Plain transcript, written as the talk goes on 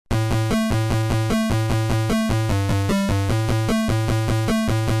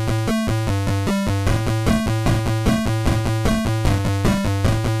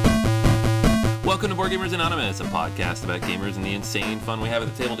Board Gamers Anonymous, a podcast about gamers and the insane fun we have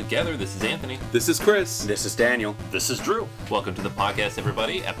at the table together. This is Anthony. This is Chris. This is Daniel. This is Drew. Welcome to the podcast,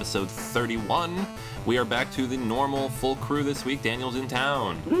 everybody. Episode 31. We are back to the normal full crew this week. Daniel's in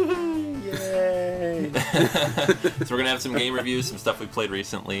town. Yay! So we're going to have some game reviews, some stuff we played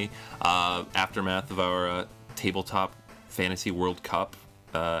recently. Aftermath of our Tabletop Fantasy World Cup,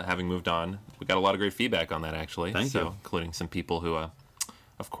 having moved on. We got a lot of great feedback on that, actually. Thank you. Including some people who,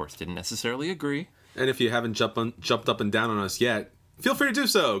 of course, didn't necessarily agree. And if you haven't jumped up and down on us yet, feel free to do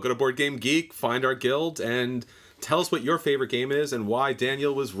so. Go to Board Game Geek, find our guild, and tell us what your favorite game is and why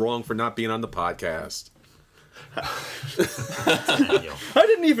Daniel was wrong for not being on the podcast. Daniel. I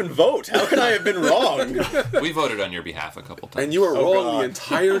didn't even vote. How can I have been wrong? We voted on your behalf a couple times. And you were wrong God. the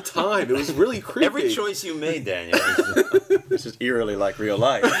entire time. It was really creepy. Every choice you made, Daniel. This is eerily like real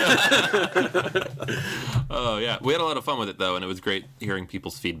life. Oh, yeah. We had a lot of fun with it, though, and it was great hearing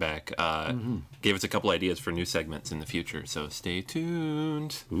people's feedback. Gave us a couple ideas for new segments in the future, so stay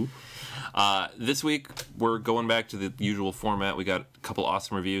tuned. This week, we're going back to the usual format. We got a couple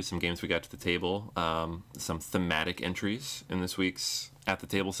awesome reviews, some games we got to the table, some thematic entries in this week's At the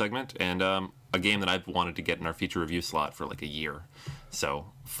Table segment, and a game that I've wanted to get in our feature review slot for like a year. So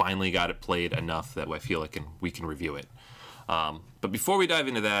finally got it played enough that I feel like we can review it. But before we dive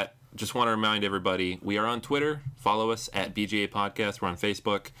into that, just want to remind everybody, we are on Twitter. Follow us at BGA Podcast. We're on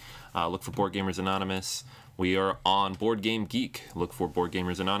Facebook. Look for Board Gamers Anonymous. We are on Board Game Geek. Look for Board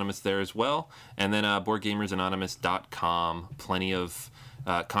Gamers Anonymous there as well. And then BoardGamersAnonymous.com. Plenty of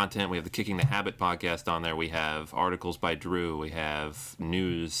content. We have the Kicking the Habit podcast on there. We have articles by Drew. We have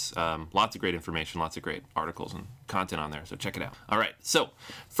news. Lots of great information. Lots of great articles and content on there. So check it out. All right. So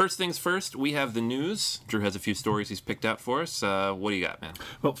first things first, we have the news. Drew has a few stories he's picked out for us. What do you got, man?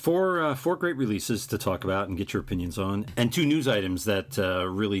 Well, four great releases to talk about and get your opinions on, and two news items that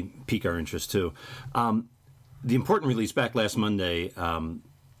really pique our interest, too. The important release back last Monday,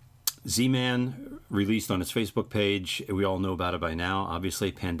 Z-Man released on his Facebook page. We all know about it by now,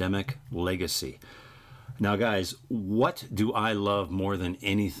 obviously, Pandemic Legacy. Now, guys, what do I love more than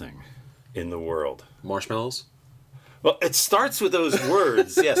anything in the world? Marshmallows? Well, it starts with those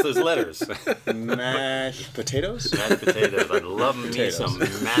words. Yes, those letters. Mashed potatoes? Mashed potatoes. I love me Potatoes. some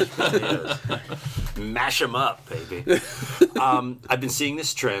mashed potatoes. Mash them up, baby. I've been seeing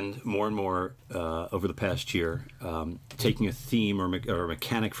this trend more and more over the past year, taking a theme or a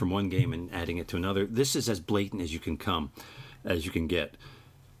mechanic from one game and adding it to another. This is as blatant as you can get.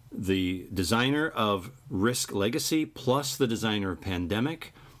 The designer of Risk Legacy plus the designer of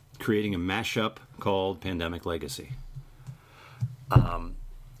Pandemic creating a mashup called Pandemic Legacy.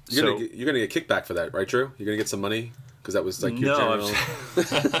 You're gonna get kickback for that, right, Drew? You're gonna get some money? Because that was like your general...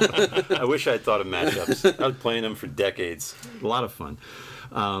 I wish I had thought of matchups. I was playing them for decades. A lot of fun.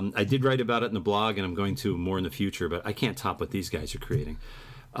 I did write about it in the blog, and I'm going to more in the future, but I can't top what these guys are creating.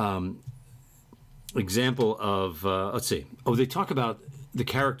 Example of, let's see. Oh, they talk about the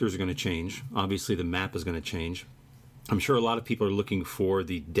characters are going to change. Obviously, the map is going to change. I'm sure a lot of people are looking for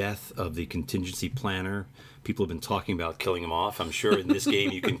the death of the contingency planner. People have been talking about killing him off. I'm sure in this game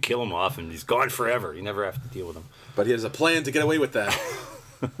you can kill him off and he's gone forever. You never have to deal with him. But he has a plan to get away with that.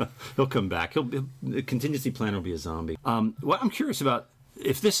 He'll come back. The contingency planner will be a zombie. What I'm curious about,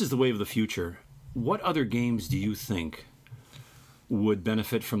 if this is the wave of the future, what other games do you think would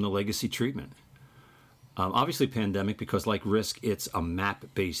benefit from the legacy treatment? Obviously Pandemic, because like Risk, it's a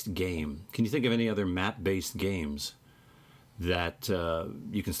map-based game. Can you think of any other map-based games that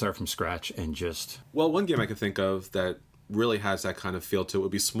you can start from scratch and just... Well, one game I could think of that really has that kind of feel to it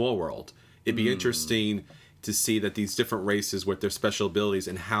would be Small World. It'd be interesting to see that these different races with their special abilities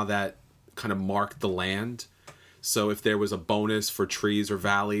and how that kind of marked the land. So if there was a bonus for trees or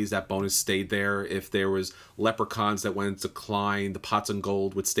valleys, that bonus stayed there. If there was leprechauns that went into decline, the pots and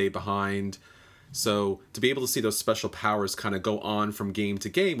gold would stay behind. So to be able to see those special powers kind of go on from game to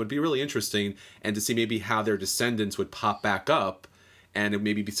game would be really interesting, and to see maybe how their descendants would pop back up and it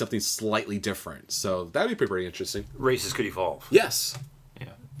maybe be something slightly different. So that would be pretty interesting. Races could evolve. Yes.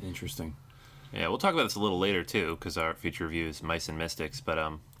 Yeah. Interesting. Yeah, we'll talk about this a little later, too, because our future review is Mice and Mystics, but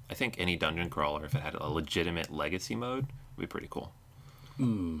I think any dungeon crawler, if it had a legitimate legacy mode, would be pretty cool.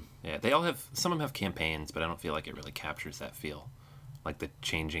 Yeah, some of them have campaigns, but I don't feel like it really captures that feel. Like the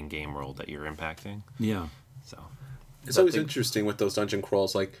changing game world that you're impacting. Yeah. So it's always interesting with those dungeon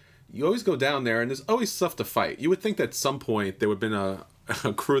crawls. Like, you always go down there, and there's always stuff to fight. You would think that at some point there would have been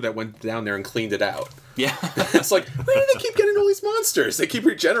a crew that went down there and cleaned it out. Yeah. It's like, where do they keep getting all these monsters? They keep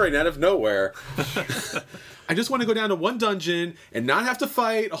regenerating out of nowhere. I just want to go down to one dungeon and not have to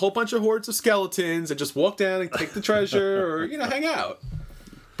fight a whole bunch of hordes of skeletons and just walk down and take the treasure or, hang out.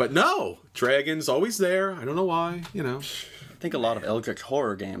 But no, dragons always there. I don't know why. I think a lot of Eldritch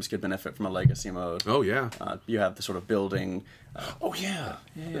horror games could benefit from a legacy mode. Oh yeah. You have the sort of building, Oh yeah.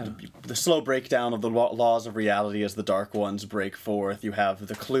 the slow breakdown of the laws of reality as the Dark Ones break forth. You have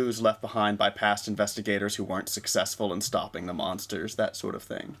the clues left behind by past investigators who weren't successful in stopping the monsters, that sort of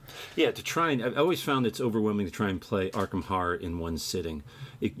thing. Yeah, to try and I always found it's overwhelming to try and play Arkham Horror in one sitting.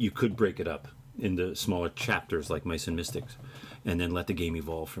 You could break it up into smaller chapters like Mice and Mystics, and then let the game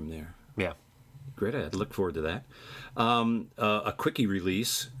evolve from there. Yeah. Great, I'd look forward to that. A quickie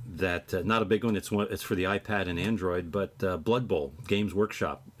release that not a big one. It's for the iPad and Android, but Blood Bowl. Games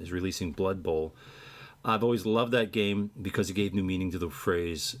Workshop is releasing Blood Bowl. I've always loved that game because it gave new meaning to the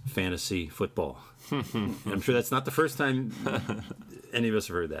phrase fantasy football. I'm sure that's not the first time any of us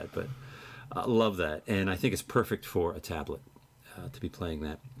have heard that, but I love that, and I think it's perfect for a tablet to be playing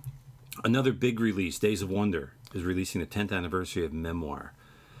that. Another big release, Days of Wonder, is releasing the 10th anniversary of Memoir.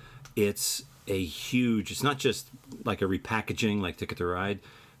 It's it's not just like a repackaging like Ticket to Ride,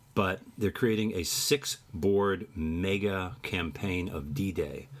 but they're creating a 6-board mega campaign of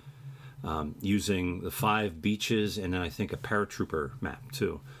D-Day using the 5 beaches and then I think a paratrooper map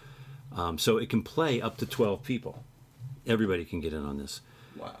too. So it can play up to 12 people. Everybody can get in on this.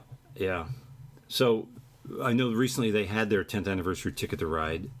 Wow. Yeah. So I know recently they had their 10th anniversary Ticket to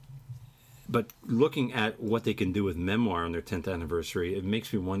Ride, but looking at what they can do with Memoir on their 10th anniversary, it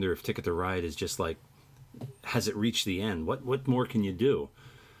makes me wonder if Ticket to Ride is just like, has it reached the end? What more can you do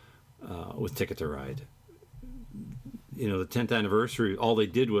with Ticket to Ride? The 10th anniversary, all they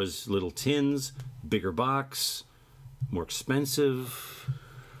did was little tins, bigger box, more expensive.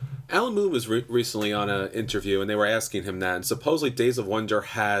 Alan Moon was recently on an interview, and they were asking him that. And supposedly, Days of Wonder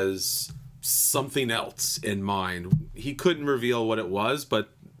has something else in mind. He couldn't reveal what it was, but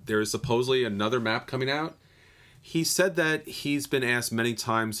there's supposedly another map coming out. He said that he's been asked many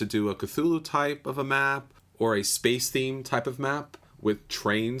times to do a Cthulhu type of a map or a space theme type of map with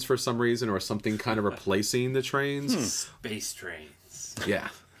trains for some reason or something kind of replacing the trains. Space trains. Yeah.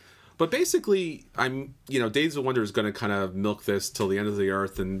 But basically, Days of Wonder is going to kind of milk this till the end of the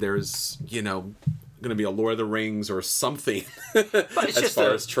earth, and there's, going to be a Lord of the Rings or something as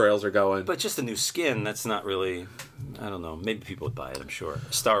far as trails are going. But just a new skin, that's not really, I don't know, maybe people would buy it, I'm sure.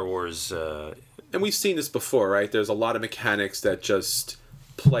 Star Wars... And we've seen this before, right? There's a lot of mechanics that just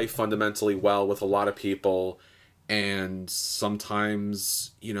play fundamentally well with a lot of people, and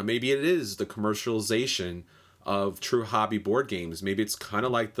sometimes, maybe it is the commercialization of true hobby board games. Maybe it's kind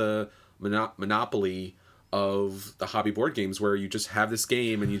of like the monopoly of the hobby board games where you just have this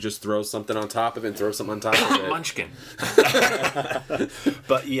game and you just throw something on top of it and throw something on top of it. Munchkin.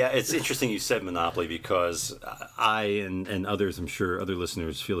 But yeah, it's interesting you said Monopoly because I and others, I'm sure other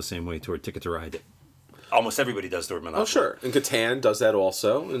listeners feel the same way toward Ticket to Ride. Almost everybody does toward Monopoly. Oh, sure. And Catan does that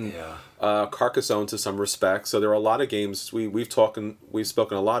also. And Carcassonne to some respect. So there are a lot of games. We've spoken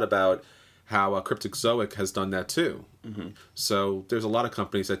a lot about how Cryptic Zoic has done that too. Mm-hmm. So there's a lot of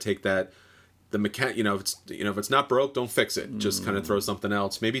companies that take that, the mechanic, if it's not broke, don't fix it. Just kind of throw something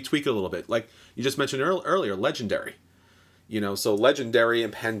else. Maybe tweak it a little bit. Like you just mentioned earlier, Legendary. So Legendary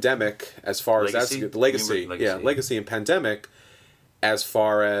and Pandemic, as far as that's the Legacy. Yeah, Legacy and Pandemic, as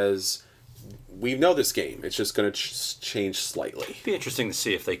far as we know this game, it's just going to change slightly. It'd be interesting to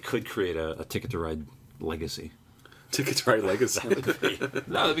see if they could create a Ticket to Ride Legacy. Ticket to Ride Legacy.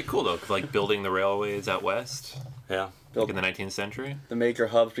 No, that'd be cool though. Like building the railways out west. Yeah. Like in the 19th century. The major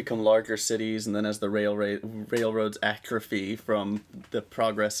hubs become larger cities, and then as the railroads atrophy from the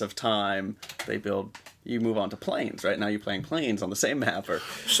progress of time, you move on to planes, right? Now you're playing planes on the same map.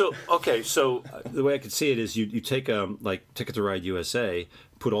 So the way I could see it is you take like Ticket to Ride USA,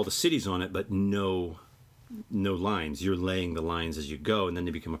 put all the cities on it, but no lines. You're laying the lines as you go, and then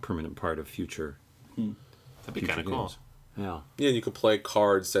they become a permanent part of future. That'd be kind of cool. Yeah. Yeah, and you could play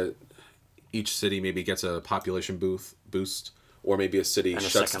cards that each city maybe gets a population boost, or maybe a city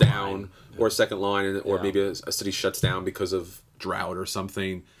shuts down, or a second line, or maybe a city shuts down because of drought or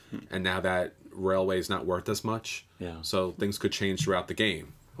something, and now that railway is not worth as much. Yeah. So things could change throughout the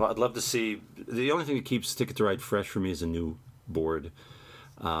game. Well, I'd love to see. The only thing that keeps Ticket to Ride fresh for me is a new board.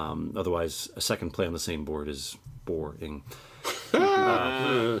 Otherwise, a second play on the same board is boring.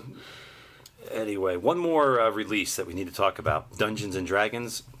 Anyway, one more release that we need to talk about: Dungeons and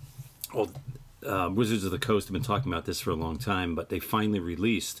Dragons. Well, Wizards of the Coast have been talking about this for a long time, but they finally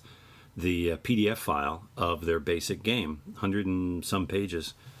released the PDF file of their basic game, 100 and some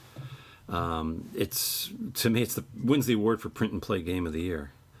pages. To me, wins the award for print and play game of the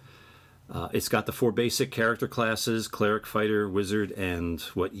year. It's got the 4 basic character classes: cleric, fighter, wizard, and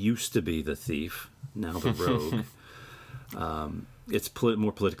what used to be the thief, now the rogue. it's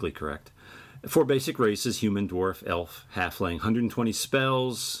more politically correct. 4 basic races: human, dwarf, elf, halfling. 120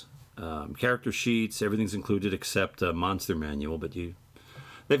 spells, character sheets. Everything's included except a monster manual, but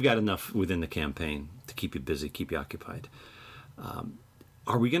they've got enough within the campaign to keep you busy, keep you occupied.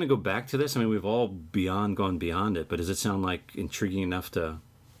 Are we going to go back to this? I mean, we've all gone beyond it, but does it sound like intriguing enough to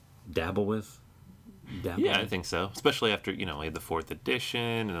dabble with? Yeah, I think so. Especially after, we had the 4th edition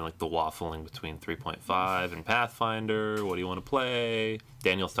and then like the waffling between 3.5 and Pathfinder. What do you want to play?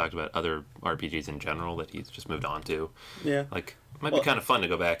 Daniel's talked about other RPGs in general that he's just moved on to. Yeah. Like, it might be kind of fun to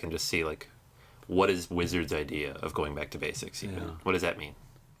go back and just see, like, what is Wizards' idea of going back to basics? Even? What does that mean?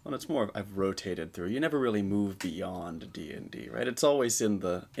 Well, it's more I've rotated through. You never really move beyond D&D, right? It's always in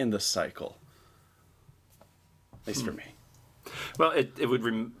the cycle. At least for me. Well, it would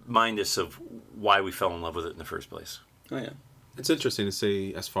remind us of why we fell in love with it in the first place. Oh, yeah. It's interesting to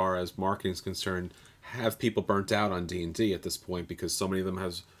see, as far as marketing is concerned, have people burnt out on D&D at this point, because so many of them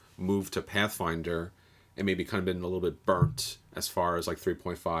have moved to Pathfinder and maybe kind of been a little bit burnt as far as like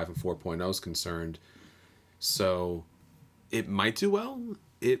 3.5 and 4.0 is concerned. So it might do well.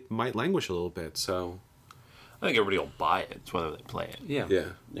 It might languish a little bit. So I think everybody will buy it. It's whether they play it. yeah.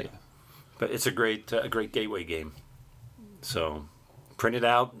 But it's a great gateway game. So print it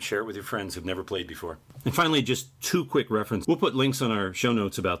out, share it with your friends who've never played before. And finally, just 2 quick references. We'll put links on our show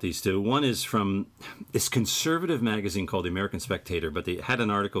notes about these 2. One is from this conservative magazine called The American Spectator, but they had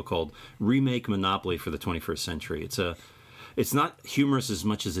an article called Remake Monopoly for the 21st Century. It's not humorous as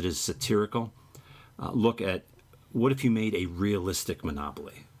much as it is satirical. Look at what if you made a realistic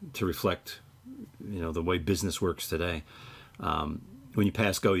Monopoly to reflect, the way business works today. When you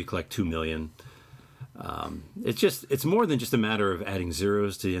pass go, you collect 2 million. It's more than just a matter of adding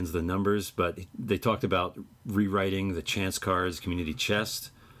zeros to the ends of the numbers, but they talked about rewriting the chance cards community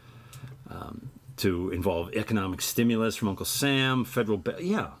chest to involve economic stimulus from Uncle Sam,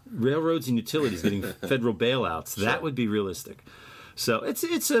 railroads and utilities getting federal bailouts. Sure. That would be realistic. So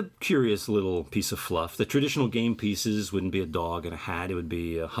it's a curious little piece of fluff. The traditional game pieces wouldn't be a dog and a hat. It would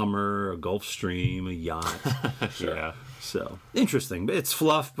be a Hummer, a Gulfstream, a yacht. Sure. Yeah. So interesting. It's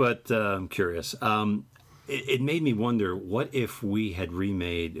fluff, but I'm curious. It made me wonder, what if we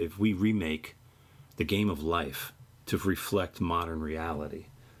remake the game of life to reflect modern reality?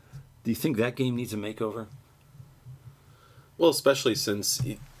 Do you think that game needs a makeover? Well, especially since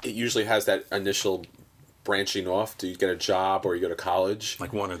it usually has that initial branching off. Do you get a job or you go to college?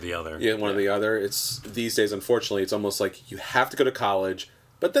 Like one or the other. Yeah, one or the other. It's these days, unfortunately, it's almost like you have to go to college,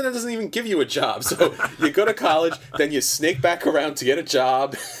 but then it doesn't even give you a job. So you go to college, then you snake back around to get a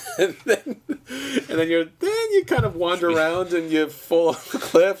job, and then you kind of wander around and you fall off a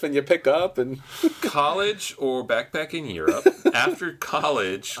cliff and you pick up and college or backpack in Europe. After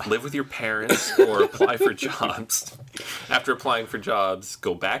college, live with your parents or apply for jobs. After applying for jobs,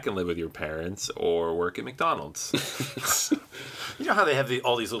 go back and live with your parents or work at McDonald's. You know how they have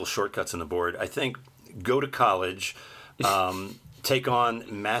all these little shortcuts on the board? I think go to college, take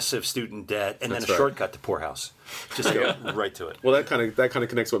on massive student debt, and then a shortcut to poorhouse. Just go right to it. Well, that kind of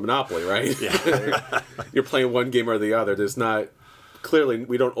connects with Monopoly, right? Yeah. You're playing one game or the other. There's not... Clearly,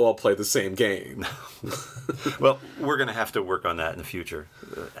 we don't all play the same game. Well, we're going to have to work on that in the future.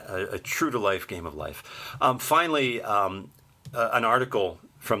 A true-to-life game of life. Finally, an article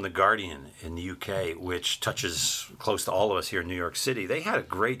from The Guardian in the UK, which touches close to all of us here in New York City. They had a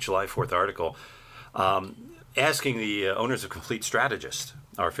great July 4th article asking the owners of Complete Strategist,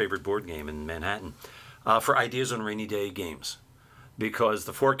 our favorite board game in Manhattan, for ideas on rainy day games. Because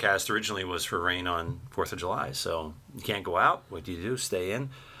the forecast originally was for rain on 4th of July. So you can't go out. What do you do? Stay in.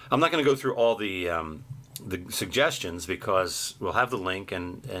 I'm not going to go through all the suggestions, because we'll have the link,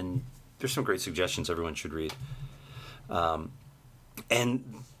 and there's some great suggestions everyone should read. And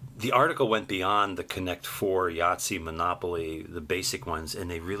the article went beyond the Connect 4, Yahtzee, Monopoly, the basic ones, and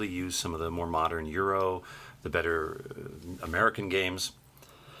they really used some of the more modern Euro, the better American games.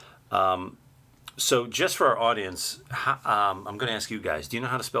 So just for our audience, I'm going to ask you guys, do you know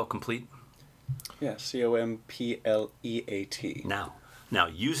how to spell complete? Yeah, Compleat. Now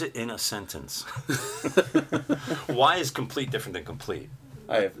use it in a sentence. Why is complete different than complete?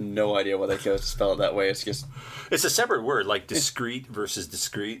 I have no idea why they chose to spell it that way. It's a separate word, like discrete versus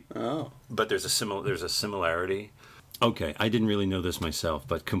discrete. Oh. But there's a similarity. Okay, I didn't really know this myself,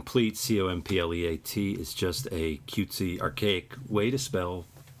 but complete, Compleat, is just a cutesy, archaic way to spell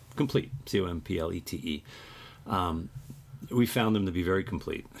complete, Complete. We found them to be very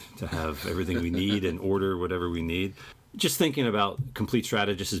complete, to have everything we need and order whatever we need. Just thinking about Complete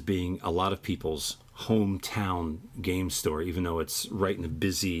Strategist as being a lot of people's hometown game store, even though it's right in a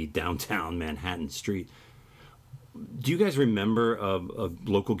busy downtown Manhattan street. Do you guys remember a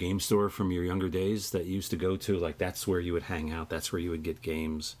local game store from your younger days that you used to go to? Like, that's where you would hang out. That's where you would get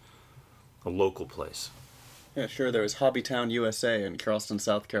games. A local place. Yeah, sure. There was Hobbytown USA in Charleston,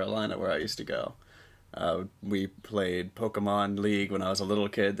 South Carolina, where I used to go. We played Pokemon League when I was a little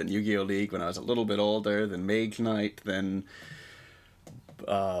kid, then Yu-Gi-Oh! League when I was a little bit older, then Mage Knight, then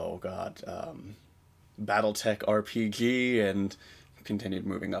BattleTech RPG, and continued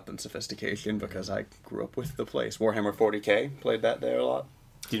moving up in sophistication because I grew up with the place. Warhammer 40K, played that there a lot.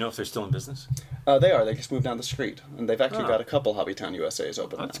 Do you know if they're still in business? They are. They just moved down the street, and they've actually got a couple Hobbytown USAs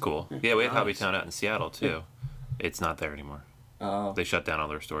open. That's now. cool. Yeah, we had Hobbytown out in Seattle too. It's not there anymore. They shut down all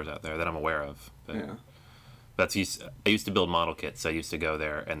their stores out there that I'm aware of. But Yeah. I used to build model kits. So I used to go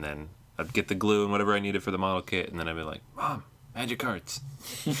there, and then I'd get the glue and whatever I needed for the model kit, and then I'd be like, Mom, magic cards.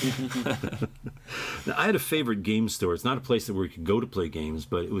 Now, I had a favorite game store. It's not a place that where you could go to play games,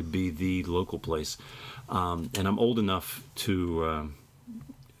 but it would be the local place. And I'm old enough to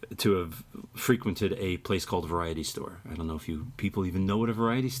have frequented a place called Variety Store. I don't know if you people even know what a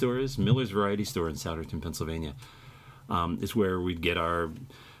variety store is. Miller's Variety Store in Souderton, Pennsylvania, is where we'd get our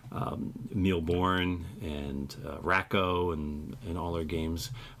Mealborn and Racco and all our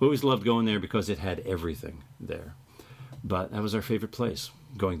games. We always loved going there because it had everything there. But that was our favorite place,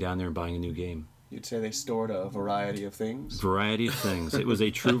 going down there and buying a new game. You'd say they stored a variety of things? Variety of things. It was a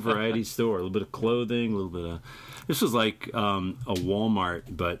true variety store. A little bit of clothing, a little bit of... This was like a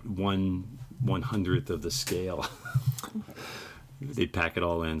Walmart, but 1/100th of the scale. They'd pack it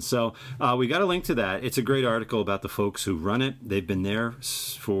all in. So we got a link to that. It's a great article about the folks who run it. They've been there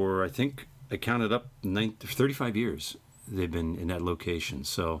for, I think, I counted up 35 years. They've been in that location.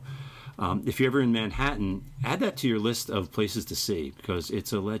 So if you're ever in Manhattan, add that to your list of places to see because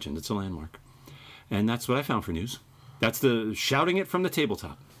it's a legend. It's a landmark. And that's what I found for news. That's the shouting it from the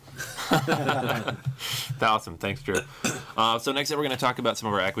tabletop. Awesome. Thanks, Drew. So next up, we're going to talk about some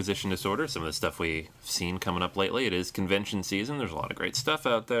of our acquisition disorders, some of the stuff we've seen coming up lately. It is convention season. There's a lot of great stuff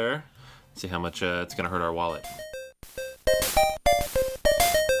out there. See how much it's going to hurt our wallet.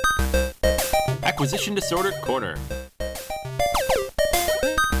 Acquisition Disorder Corner.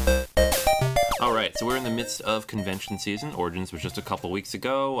 All right, so we're in the midst of convention season. Origins was just a couple weeks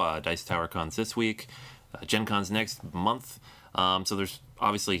ago. Dice Tower Con's this week. Gen Con's next month. So there's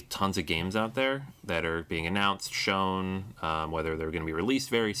obviously tons of games out there that are being announced, shown, whether they're going to be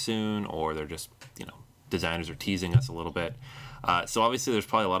released very soon or they're just, designers are teasing us a little bit. So obviously there's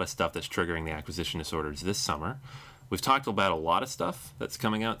probably a lot of stuff that's triggering the acquisition disorders this summer. We've talked about a lot of stuff that's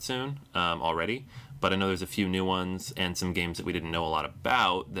coming out soon already, but I know there's a few new ones and some games that we didn't know a lot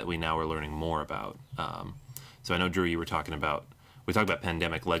about that we now are learning more about. So I know, Drew, we talked about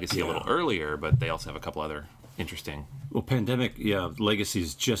Pandemic Legacy a little earlier, but they also have a couple other interesting. Well, Pandemic, Legacy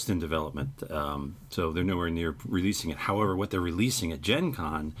is just in development, so they're nowhere near releasing it. However, what they're releasing at Gen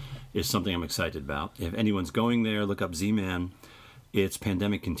Con is something I'm excited about. If anyone's going there, look up Z-Man. It's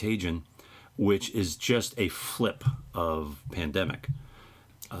Pandemic Contagion, which is just a flip of Pandemic,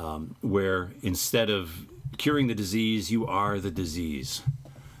 where instead of curing the disease, you are the disease,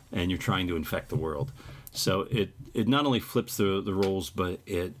 and you're trying to infect the world. So it not only flips the roles, but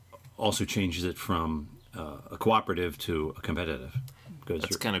it also changes it from a cooperative to a competitive.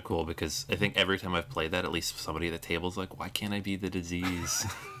 That's kind of cool because I think every time I've played that, at least somebody at the table's like, why can't I be the disease?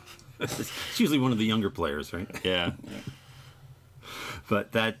 It's usually one of the younger players, right? Yeah.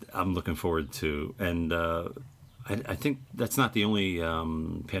 But that I'm looking forward to. And I think that's not the only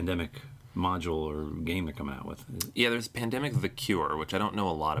Pandemic module or game they're coming out with. Yeah, there's Pandemic The Cure, which I don't know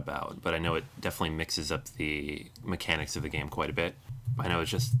a lot about, but I know it definitely mixes up the mechanics of the game quite a bit. I know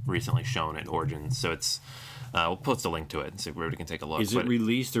it's just recently shown at Origins, so it's we'll post a link to it and see where we can take a look. Is it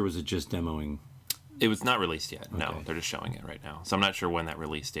released or was it just demoing? It was not released yet. No, Okay. they're just showing it right now. So I'm not sure when that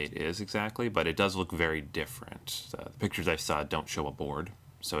release date is exactly, but it does look very different. The pictures I saw don't show a board,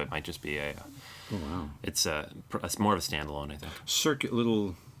 so it might just be a. Oh wow! It's more of a standalone, I think.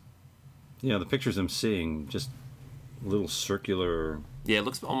 Little. Yeah, the pictures I'm seeing, just little circular. Yeah, it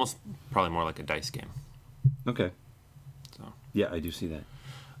looks probably more like a dice game. Okay. So. Yeah, I do see that.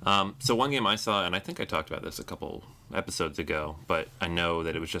 So one game I saw, and I think I talked about this a couple episodes ago, but I know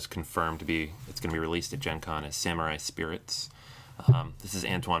that it was just confirmed it's going to be released at Gen Con as Samurai Spirits. This is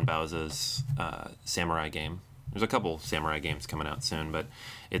Antoine Bauza's samurai game. There's a couple samurai games coming out soon, but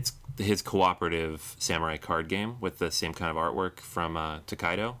it's his cooperative samurai card game with the same kind of artwork from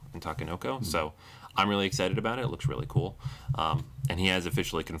Tokaido and Takenoko. Mm-hmm. So I'm really excited about it. It looks really cool. And he has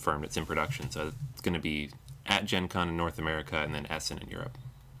officially confirmed it's in production. So it's going to be at Gen Con in North America and then Essen in Europe.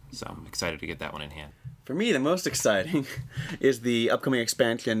 So I'm excited to get that one in hand. For me, the most exciting is the upcoming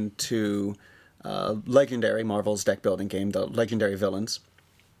expansion to Legendary, Marvel's deck building game, the Legendary Villains.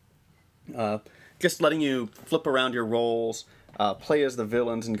 Just letting you flip around your roles, play as the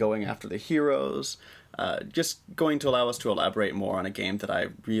villains and going after the heroes. Just going to allow us to elaborate more on a game that I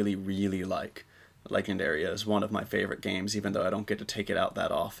really, really like. Legendary is one of my favorite games, even though I don't get to take it out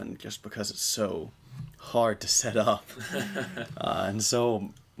that often, just because it's so hard to set up and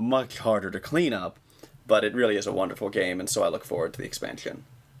so much harder to clean up. But it really is a wonderful game, and so I look forward to the expansion.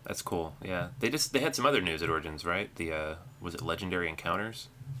 That's cool. Yeah, they had some other news at Origins, right? The was it Legendary Encounters,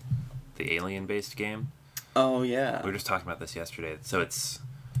 the alien-based game? Oh yeah. We were just talking about this yesterday. So it's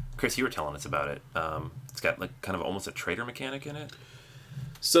Chris, you were telling us about it. It's got like kind of almost a trader mechanic in it.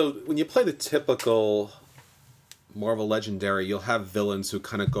 So when you play the typical Marvel Legendary, you'll have villains who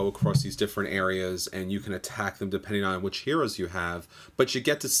kind of go across these different areas, and you can attack them depending on which heroes you have. But you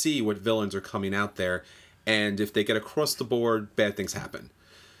get to see what villains are coming out there, and if they get across the board, bad things happen.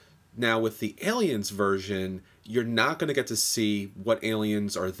 Now with the Aliens version, you're not going to get to see what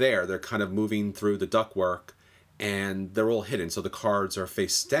aliens are there. They're kind of moving through the ductwork, and they're all hidden, so the cards are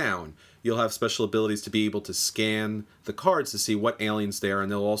face down. You'll have special abilities to be able to scan the cards to see what aliens there, and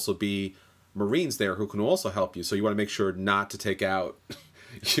there'll also be Marines there who can also help you. So you want to make sure not to take out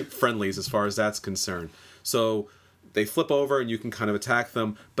friendlies as far as that's concerned. So they flip over and you can kind of attack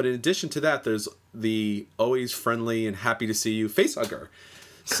them. But in addition to that, there's the always friendly and happy to see you facehugger.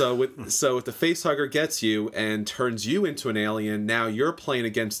 So if the facehugger gets you and turns you into an alien, now you're playing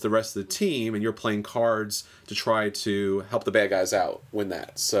against the rest of the team and you're playing cards to try to help the bad guys out, win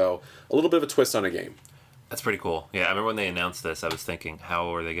that. So a little bit of a twist on a game. That's pretty cool. Yeah, I remember when they announced this, I was thinking,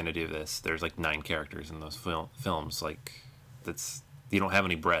 how are they going to do this? There's like 9 characters in those films. Like, you don't have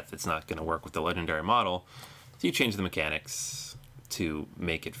any breadth. It's not going to work with the Legendary model. So you change the mechanics to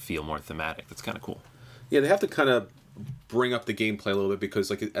make it feel more thematic. That's kind of cool. Yeah, they have to kind of bring up the gameplay a little bit because,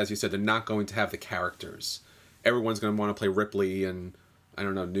 like as you said, they're not going to have the characters. Everyone's going to want to play Ripley and, I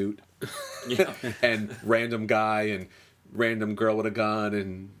don't know, Newt. Yeah. And random guy and random girl with a gun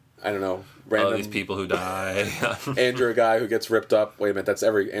and, I don't know, random... All these people who die. Andrew guy who gets ripped up. Wait a minute, that's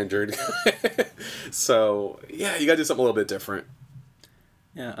every Andrew. So, yeah, you got to do something a little bit different.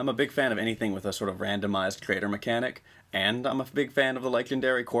 Yeah, I'm a big fan of anything with a sort of randomized trader mechanic, and I'm a big fan of the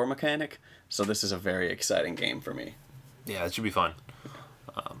Legendary core mechanic, so this is a very exciting game for me. Yeah, it should be fun.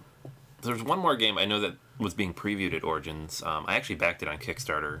 There's one more game I know that was being previewed at Origins. I actually backed it on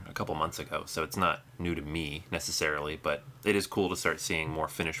Kickstarter a couple months ago, so it's not new to me necessarily, but it is cool to start seeing more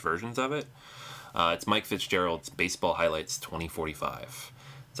finished versions of it. It's Mike Fitzgerald's Baseball Highlights 2045.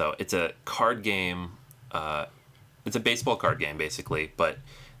 So it's a card game. It's a baseball card game, basically, but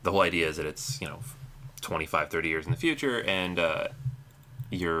the whole idea is that it's, 25, 30 years in the future, and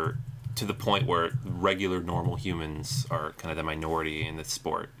you're to the point where regular, normal humans are kind of the minority in this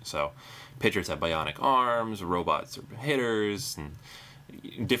sport. So pitchers have bionic arms, robots are hitters,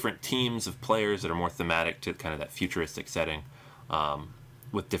 and different teams of players that are more thematic to kind of that futuristic setting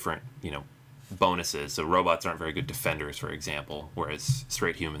with different, bonuses. So robots aren't very good defenders, for example, whereas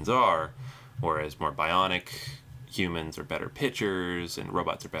straight humans are, whereas more bionic humans are better pitchers, and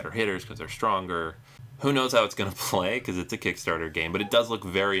robots are better hitters because they're stronger. Who knows how it's going to play, because it's a Kickstarter game, but it does look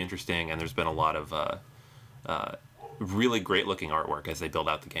very interesting, and there's been a lot of really great-looking artwork as they build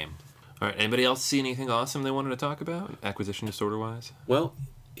out the game. All right, anybody else see anything awesome they wanted to talk about, acquisition disorder-wise? Well,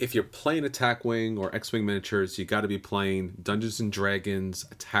 if you're playing Attack Wing or X-Wing miniatures, you got to be playing Dungeons & Dragons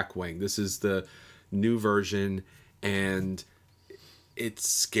Attack Wing. This is the new version, and it's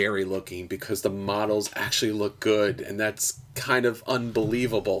scary looking because the models actually look good, and that's kind of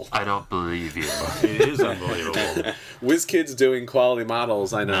unbelievable. I don't believe you. It is unbelievable. WizKids doing quality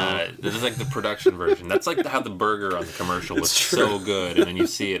models, I know. This is like the production version. That's like how the burger on the commercial looks so good, and then you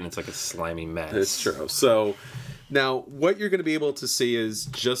see it, and it's like a slimy mess. It's true. So now what you're going to be able to see is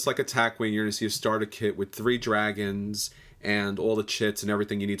just like Attack Wing, you're going to see a starter kit with 3 dragons and all the chits and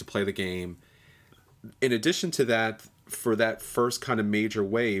everything you need to play the game. In addition to that, for that first kind of major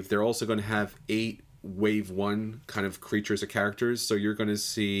wave, they're also going to have 8 wave 1 kind of creatures or characters. So you're going to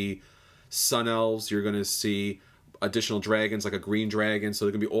see sun elves, you're going to see additional dragons like a green dragon. So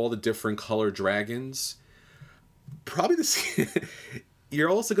they're going to be all the different colored dragons. Probably you're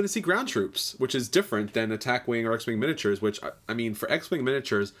also going to see ground troops, which is different than Attack Wing or X-Wing miniatures, which, I mean, for X-Wing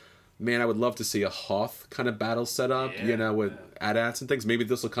miniatures, man, I would love to see a Hoth kind of battle set up, with AT-ATs and things. Maybe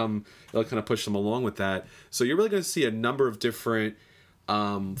this will come, it'll kind of push them along with that. So you're really going to see a number of different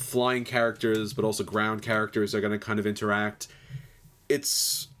flying characters, but also ground characters that are going to kind of interact.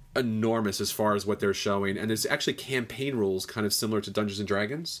 It's enormous as far as what they're showing. And there's actually campaign rules kind of similar to Dungeons &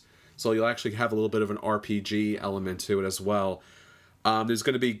 Dragons. So you'll actually have a little bit of an RPG element to it as well. There's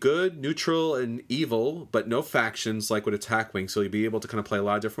going to be good, neutral, and evil, but no factions like with Attack Wing, so you'll be able to kind of play a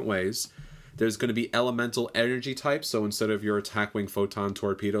lot of different ways. There's going to be elemental energy types, so instead of your Attack Wing photon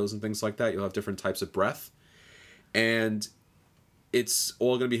torpedoes and things like that, you'll have different types of breath. And it's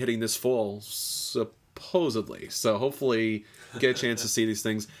all going to be hitting this fall, supposedly. So hopefully get a chance to see these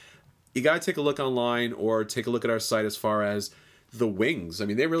things. You got to take a look online or take a look at our site as far as the wings. I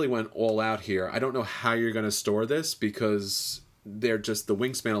mean, they really went all out here. I don't know how you're going to store this because they're just, the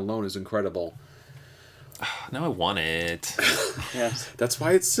wingspan alone is incredible. Now I want it. Yes. That's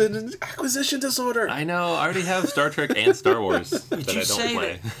why it's an acquisition disorder. I know. I already have Star Trek and Star Wars that I don't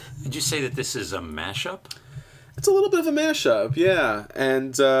play. Did you say that this is a mashup? It's a little bit of a mashup, yeah.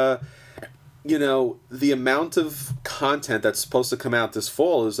 And, you know, the amount of content that's supposed to come out this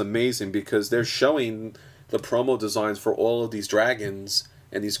fall is amazing because they're showing the promo designs for all of these dragons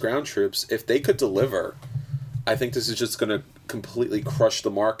and these ground troops. If they could deliver, I think this is just going to completely crush the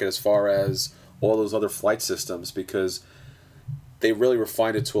market as far as all those other flight systems because they really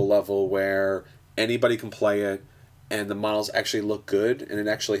refined it to a level where anybody can play it and the models actually look good and it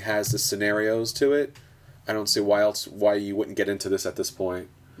actually has the scenarios to it. I don't see why you wouldn't get into this at this point.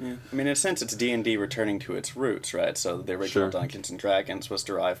 Yeah. I mean, in a sense, it's D&D returning to its roots, right? So the original Sure. Dungeons & Dragons was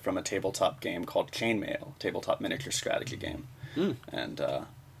derived from a tabletop game called Chainmail, tabletop miniature strategy game. And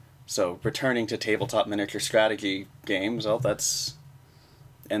so returning to tabletop miniature strategy games, well, that's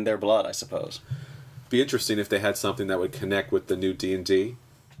in their blood, I suppose. Be interesting if they had something that would connect with the new D&D.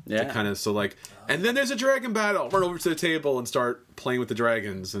 Yeah. To kind of, so like, and then there's a dragon battle. Run over to the table and start playing with the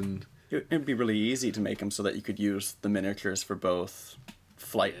dragons. And It'd be really easy to make them so that you could use the miniatures for both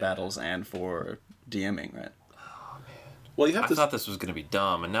flight battles and for DMing, right? well, you have I to. thought this was going to be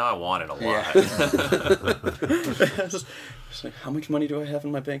dumb, and now I want it a lot. Yeah. Just like, how much money do I have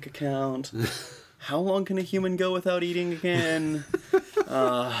in my bank account? How long can a human go without eating again?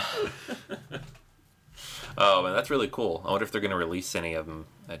 Oh, man, that's really cool. I wonder if they're going to release any of them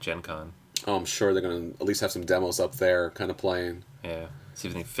at Gen Con. Oh, I'm sure they're going to at least have some demos up there, kind of playing. Yeah. See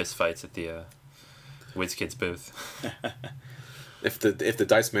if any fist fights at the WizKids booth. If the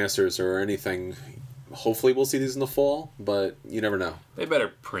Dice Masters or anything, hopefully we'll see these in the fall, but you never know. They better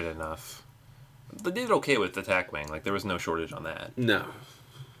print enough. They did okay with Attack Wing. Like, there was no shortage on that. No.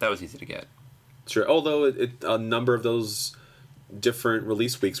 That was easy to get. Sure. Although a number of those different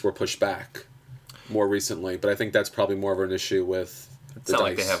release weeks were pushed back more recently, but I think that's probably more of an issue with It's the not Dice.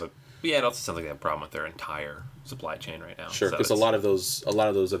 like they have a... Yeah, it also sounds like they have a problem with their entire supply chain right now. Sure, So because a it's- lot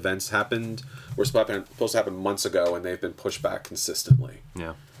of those events happened were supposed to happen months ago, and they've been pushed back consistently.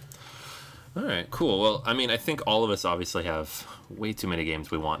 Yeah. All right, cool. Well, I mean, I think all of us obviously have way too many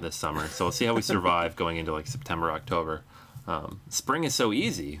games we want this summer, so we'll see how we survive going into like September, October. Spring is so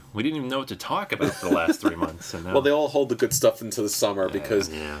easy. We didn't even know what to talk about for the last 3 months. And now, Well, they all hold the good stuff into the summer because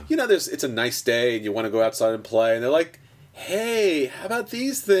you know it's a nice day and you want to go outside and play, and they're like, "Hey, how about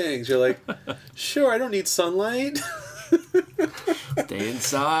these things?" You're like, "Sure, I don't need sunlight." stay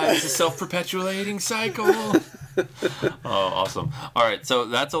inside. It's a self-perpetuating cycle. Oh, awesome. All right, so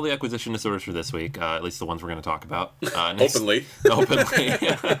that's all the acquisition disorders for this week, at least the ones we're going to talk about. Openly. Openly.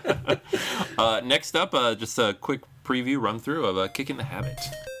 Next up, just a quick preview run-through of Kicking the Habit.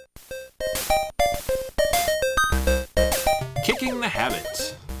 Kicking the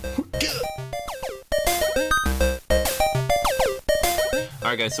Habit. All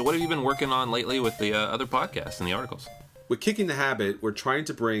right, guys, so what have you been working on lately with the other podcasts and the articles? With Kicking the Habit, we're trying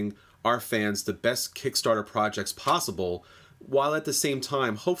to bring our fans the best Kickstarter projects possible, while at the same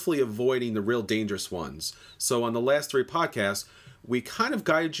time hopefully avoiding the real dangerous ones. So on the last 3 podcasts, we kind of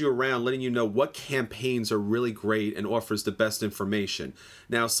guided you around, letting you know what campaigns are really great and offers the best information.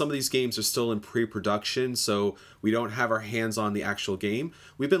 Now, some of these games are still in pre-production, so we don't have our hands on the actual game.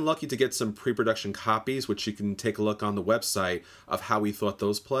 We've been lucky to get some pre-production copies, which you can take a look on the website of how we thought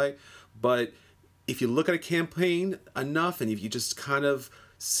those play. But if you look at a campaign enough, and if you just kind of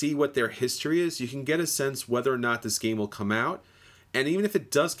see what their history is, you can get a sense whether or not this game will come out. And even if it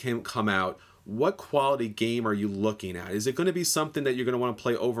does come out, what quality game are you looking at? Is it going to be something that you're going to want to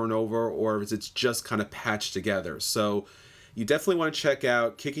play over and over, or is it just kind of patched together? So you definitely want to check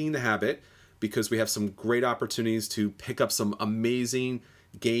out Kicking the Habit, because we have some great opportunities to pick up some amazing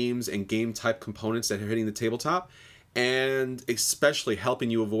games and game type components that are hitting the tabletop, and especially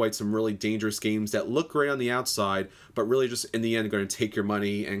helping you avoid some really dangerous games that look great on the outside, but really just in the end are going to take your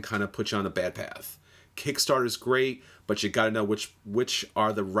money and kind of put you on a bad path. Kickstarter's great, but you got to know which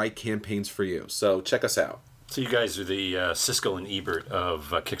are the right campaigns for you. So check us out. So you guys are the Siskel and Ebert of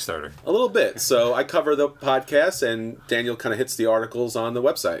Kickstarter. A little bit. So I cover the podcast, and Daniel kind of hits the articles on the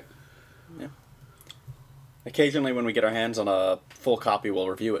website. Yeah. Occasionally, when we get our hands on a full copy, we'll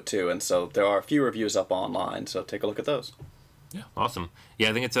review it too, and so there are a few reviews up online, so take a look at those. Yeah, awesome.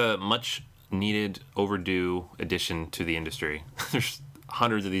 Yeah, I think it's a much needed, overdue addition to the industry. There's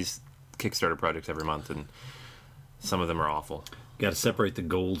hundreds of these Kickstarter projects every month, and some of them are awful. Got to separate the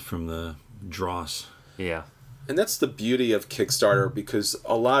gold from the dross. Yeah. And that's the beauty of Kickstarter, because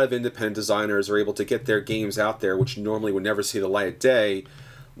a lot of independent designers are able to get their games out there, which normally would never see the light of day.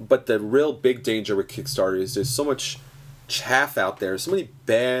 But the real big danger with Kickstarter is there's so much chaff out there, so many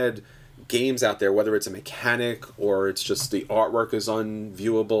bad games out there, whether it's a mechanic or it's just the artwork is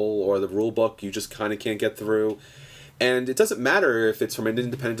unviewable or the rule book you just kind of can't get through. And it doesn't matter if it's from an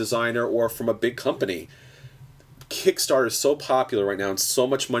independent designer or from a big company. Kickstarter is so popular right now and so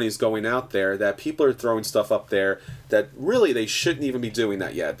much money is going out there that people are throwing stuff up there that really they shouldn't even be doing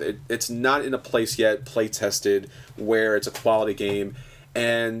that yet. It's not in a place yet, play tested, where it's a quality game.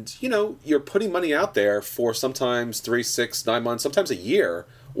 And, you know, you're putting money out there for sometimes 3, 6, 9 months, sometimes a year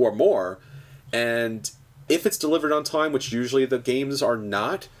or more. And if it's delivered on time, which usually the games are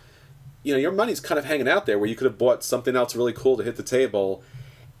not, you know, your money's kind of hanging out there where you could have bought something else really cool to hit the table.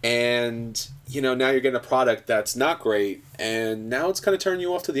 And, you know, now you're getting a product that's not great. And now it's kind of turning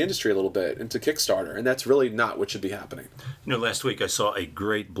you off to the industry a little bit and to Kickstarter. And that's really not what should be happening. You know, last week I saw a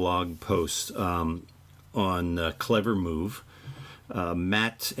great blog post on Clever Move.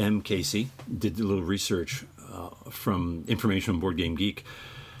 Matt M. Casey did a little research from information on Board Game Geek.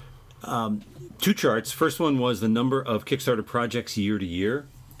 2 charts. First one was the number of Kickstarter projects year to year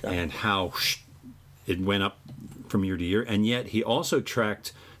and how it went up from year to year. And yet he also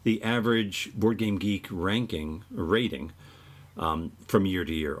tracked the average Board Game Geek rating from year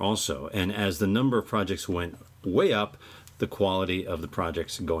to year also. And as the number of projects went way up, the quality of the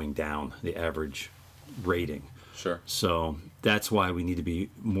projects going down, the average rating. Sure. So that's why we need to be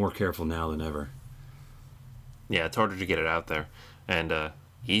more careful now than ever. Yeah, it's harder to get it out there and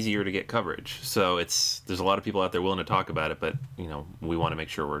easier to get coverage. So there's a lot of people out there willing to talk about it, but, you know, we want to make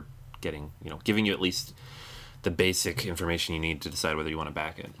sure we're giving you at least the basic information you need to decide whether you want to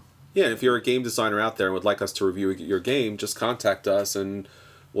back it. Yeah, if you're a game designer out there and would like us to review your game, just contact us and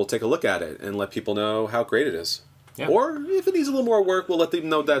we'll take a look at it and let people know how great it is. Yeah. Or if it needs a little more work, we'll let them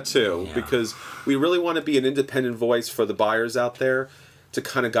know that too. Yeah. Because we really want to be an independent voice for the buyers out there to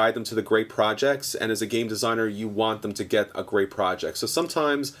kind of guide them to the great projects. And as a game designer, you want them to get a great project. So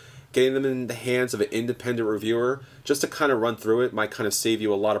sometimes getting them in the hands of an independent reviewer just to kind of run through it might kind of save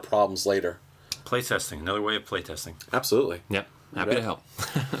you a lot of problems later. Playtesting, another way of playtesting. Absolutely. Yep. Happy to help.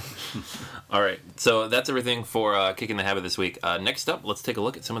 All right. So that's everything for Kicking the Habit this week. Next up, let's take a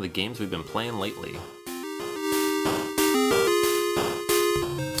look at some of the games we've been playing lately.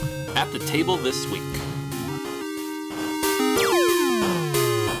 At the table this week.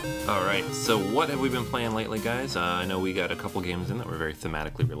 All right, so what have we been playing lately, guys? I know we got a couple games in that were very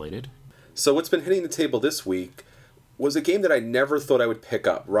thematically related. So what's been hitting the table this week was a game that I never thought I would pick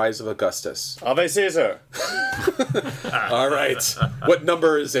up, Rise of Augustus. Ave Caesar! All right, what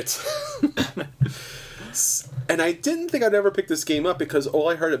number is it? And I didn't think I'd ever pick this game up because all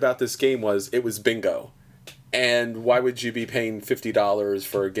I heard about this game was it was bingo. And why would you be paying $50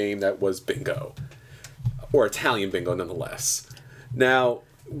 for a game that was bingo? Or Italian bingo, nonetheless. Now,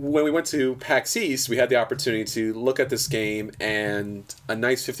 when we went to PAX East, we had the opportunity to look at this game, and a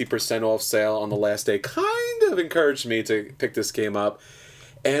nice 50% off sale on the last day kind of encouraged me to pick this game up.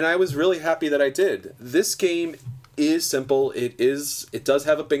 And I was really happy that I did. This game is simple. It does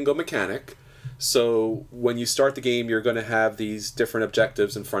have a bingo mechanic. So when you start the game, you're going to have these different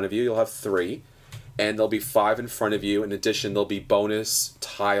objectives in front of you. You'll have 3. And there'll be 5 in front of you. In addition, there'll be bonus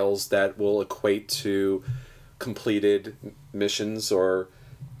tiles that will equate to completed missions or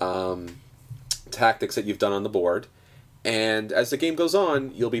tactics that you've done on the board. And as the game goes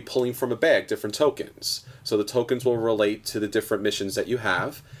on, you'll be pulling from a bag different tokens. So the tokens will relate to the different missions that you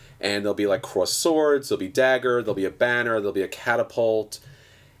have. And there'll be like crossed swords, there'll be dagger, there'll be a banner, there'll be a catapult.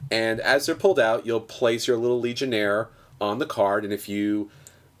 And as they're pulled out, you'll place your little legionnaire on the card. And if you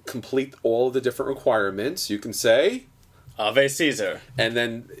complete all of the different requirements, you can say Ave Caesar, and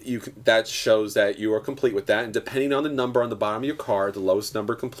then that shows that you are complete with that. And depending on the number on the bottom of your card, the lowest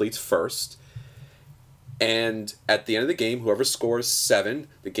number completes first. And at the end of the game, whoever scores 7,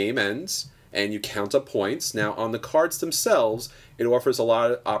 the game ends, and you count up points. Now on the cards themselves, it offers a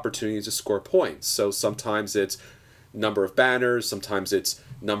lot of opportunities to score points. So sometimes it's number of banners, sometimes it's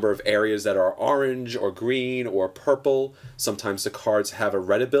number of areas that are orange or green or purple. Sometimes the cards have a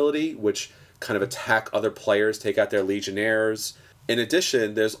red ability, which kind of attack other players, take out their legionnaires. In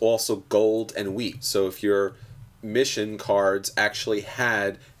addition, there's also gold and wheat. So if your mission cards actually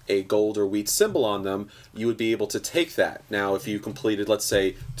had a gold or wheat symbol on them, you would be able to take that. Now, if you completed, let's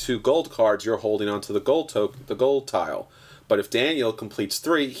say, 2 gold cards, you're holding onto the gold tile. But if Daniel completes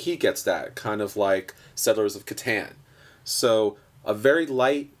 3, he gets that, kind of like Settlers of Catan. So, a very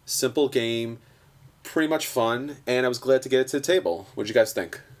light, simple game, pretty much fun, and I was glad to get it to the table. What did you guys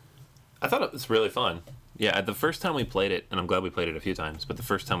think? I thought it was really fun. Yeah, the first time we played it, and I'm glad we played it a few times, but the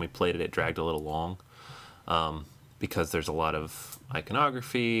first time we played it, it dragged a little long because there's a lot of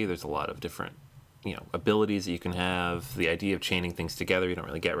iconography, there's a lot of different, abilities that you can have. The idea of chaining things together, you don't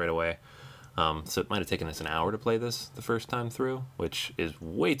really get right away. So it might have taken us an hour to play this the first time through, which is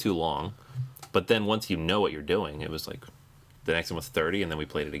way too long. But then once you know what you're doing, it was like the next one was 30, and then we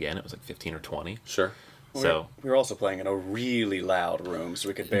played it again. It was like 15 or 20. Sure. So we were also playing in a really loud room, so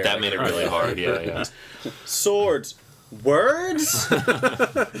we could barely. That made it really hard. Yeah. Swords, words,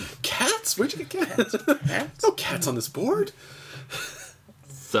 cats. Where'd you get cats? No cats on this board.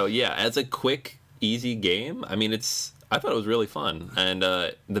 So yeah, as a quick, easy game, I mean, I thought it was really fun, and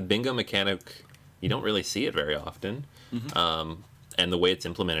the bingo mechanic, you don't really see it very often. Mm-hmm. And the way it's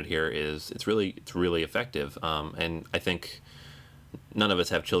implemented here it's really effective. And I think none of us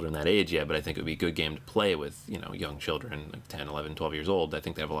have children that age yet, but I think it would be a good game to play with, young children, like 10, 11, 12 years old. I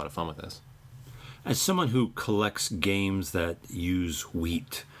think they have a lot of fun with this. As someone who collects games that use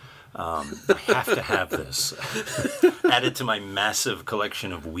wheat, I have to have this added to my massive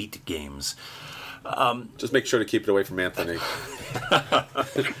collection of wheat games. Just make sure to keep it away from Anthony.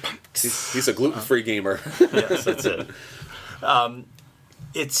 He's a gluten-free gamer. Yes, that's it.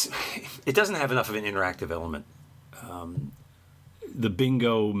 It doesn't have enough of an interactive element. The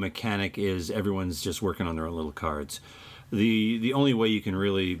bingo mechanic is everyone's just working on their own little cards. The only way you can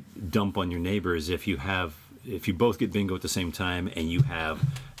really dump on your neighbor is if you both get bingo at the same time and you have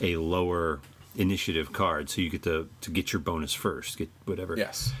a lower initiative card, so you get to get your bonus first, get whatever.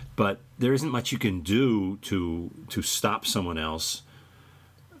 Yes. But there isn't much you can do to stop someone else.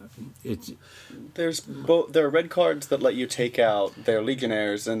 There are red cards that let you take out their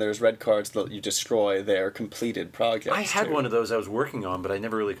legionnaires, and there's red cards that let you destroy their completed projects. I had one of those I was working on, but I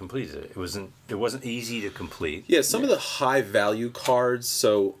never really completed it. It wasn't easy to complete. Yeah, some of the high value cards,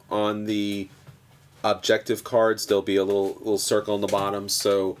 so on the objective cards there'll be a little circle on the bottom,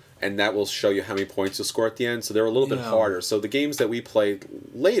 and that will show you how many points you'll score at the end, so they're a little bit harder. So the games that we played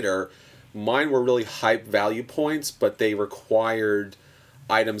later, mine were really high value points, but they required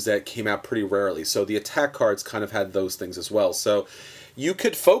items that came out pretty rarely. So the attack cards kind of had those things as well. So you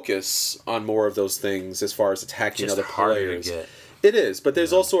could focus on more of those things as far as attacking Just other harder players. to get. It is, but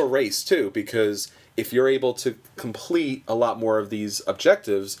there's also a race too, because if you're able to complete a lot more of these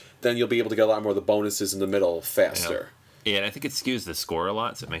objectives, then you'll be able to get a lot more of the bonuses in the middle faster. Yeah, and I think it skews the score a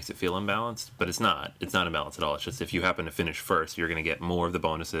lot, so it makes it feel imbalanced. But it's not. It's not imbalanced at all. It's just if you happen to finish first, you're going to get more of the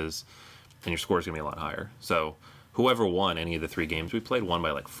bonuses, and your score is going to be a lot higher. So whoever won any of the 3 games we played won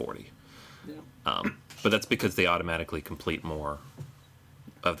by like 40. Yeah. But that's because they automatically complete more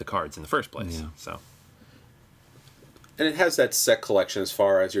of the cards in the first place. Yeah. So. And it has that set collection as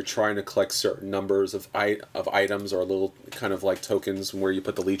far as you're trying to collect certain numbers of items or little kind of like tokens where you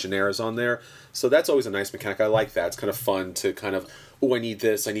put the Legionnaires on there. So that's always a nice mechanic. I like that. It's kind of fun to kind of, I need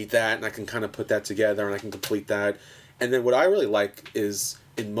this, I need that, and I can kind of put that together and I can complete that. And then what I really like is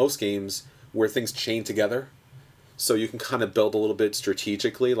in most games where things chain together. So you can kind of build a little bit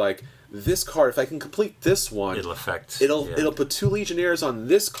strategically, like this card, if I can complete this one, it'll put 2 Legionnaires on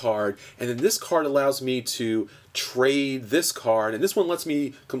this card, and then this card allows me to trade this card, and this one lets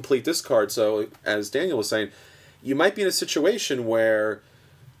me complete this card. So as Daniel was saying, you might be in a situation where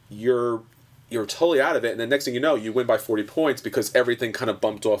you're totally out of it, and the next thing you know, you win by 40 points because everything kind of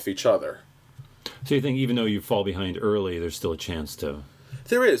bumped off each other. So you think even though you fall behind early, there's still a chance to...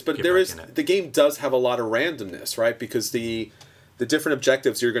 There is, but the game does have a lot of randomness, right? Because the different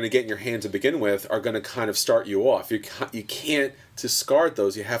objectives you're going to get in your hand to begin with are going to kind of start you off. You can't discard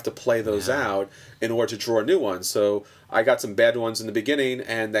those. You have to play those out in order to draw a new one. So I got some bad ones in the beginning,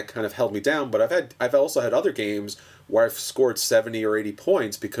 and that kind of held me down. But I've also had other games where I've scored 70 or 80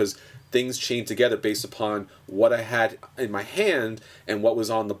 points because things chained together based upon what I had in my hand and what was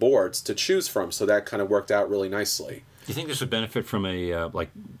on the boards to choose from. So that kind of worked out really nicely. Do you think there's a benefit from a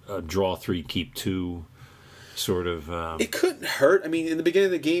draw 3, keep 2 sort of? It couldn't hurt. I mean, in the beginning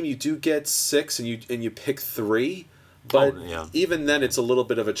of the game, you do get 6, and you pick 3, but even then, it's a little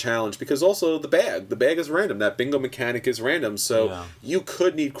bit of a challenge because also the bag is random. That bingo mechanic is random, so you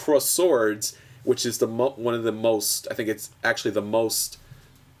could need cross swords, which is one of the most. I think it's actually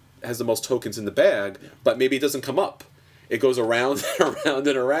has the most tokens in the bag, but maybe it doesn't come up. It goes around and around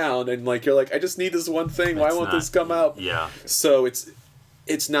and around, and you're like, I just need this one thing. Why won't this come up? Yeah. So it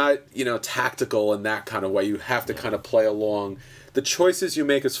it's not, tactical in that kind of way. You have to kind of play along. The choices you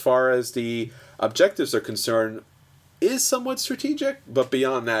make as far as the objectives are concerned is somewhat strategic, but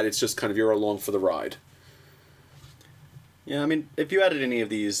beyond that, it's just kind of you're along for the ride. Yeah, I mean, if you added any of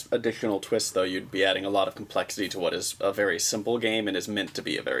these additional twists, though, you'd be adding a lot of complexity to what is a very simple game and is meant to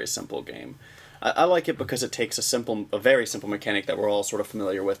be a very simple game. I like it because it takes a very simple mechanic that we're all sort of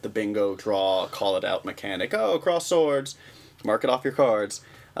familiar with, the bingo, draw, call it out mechanic. Oh, cross swords, mark it off your cards,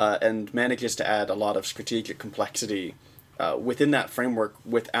 and manages to add a lot of strategic complexity within that framework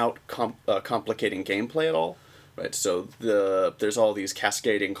without complicating gameplay at all. Right, so there's all these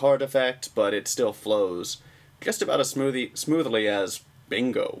cascading card effects, but it still flows just about as smoothly as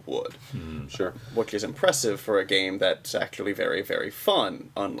bingo would. Sure. Which is impressive for a game that's actually very, very fun,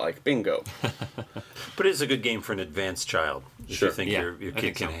 unlike bingo. But it's a good game for an advanced child. If Sure. you think Yeah, your I kid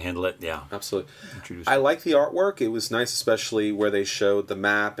think can so. handle it, yeah. Absolutely. Introduce I like the artwork. It was nice, especially where they showed the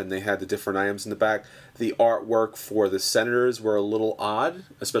map and they had the different items in the back. The artwork for the senators were a little odd,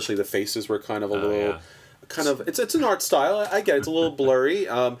 especially the faces were kind of a little... yeah. Kind of, it's an art style. I get it. It's a little blurry.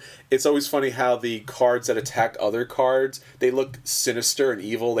 It's always funny how the cards that attack other cards, they look sinister and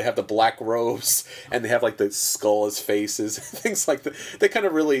evil. They have the black robes and they have like the skull as faces, things like that. They kind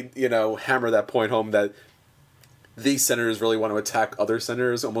of really, hammer that point home that these senators really want to attack other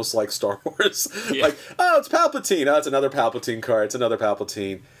senators, almost like Star Wars. Yeah. Like, oh, it's Palpatine. Oh, it's another Palpatine card. It's another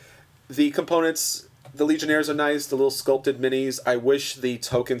Palpatine. The components, the Legionnaires are nice. The little sculpted minis. I wish the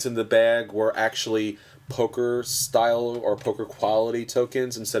tokens in the bag were actually poker style or poker quality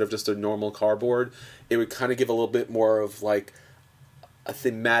tokens instead of just a normal cardboard. It would kind of give a little bit more of like a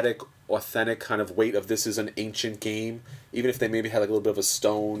thematic, authentic kind of weight of this is an ancient game, even if they maybe had like a little bit of a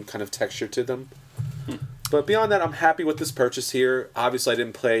stone kind of texture to them. But beyond that, I'm happy with this purchase here. Obviously, I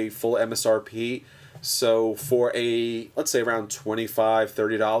didn't pay full MSRP, so for let's say around $25,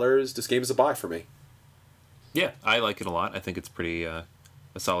 $30, this game is a buy for me. Yeah, I like it a lot. I think it's pretty a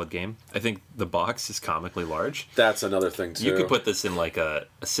solid game. I think the box is comically large. That's another thing too. You could put this in like a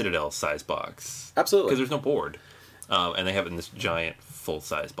Citadel size box. Absolutely. Because there's no board. And they have it in this giant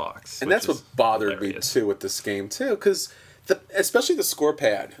full-size box. And that's what bothered hilarious. me too with this game too, because especially the score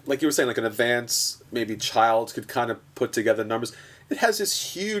pad, like you were saying, like an advanced maybe child could kind of put together numbers. It has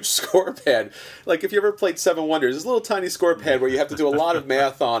this huge score pad. Like if you ever played Seven Wonders, this little tiny score pad where you have to do a lot of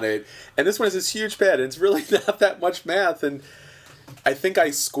math on it, and this one has this huge pad, and it's really not that much math. And I think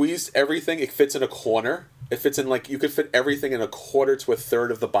I squeezed everything. It fits in a corner. It fits in like you could fit everything in a quarter to a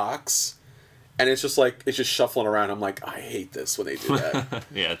third of the box. And it's just like, it's just shuffling around. I'm like, I hate this when they do that.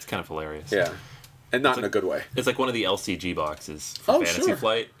 Yeah, it's kind of hilarious. Yeah. And not in a good way. It's like one of the LCG boxes for Fantasy sure.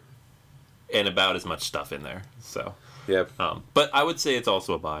 Flight, and about as much stuff in there. So, Yeah. but I would say it's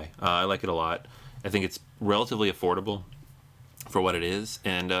also a buy. I like it a lot. I think it's relatively affordable for what it is,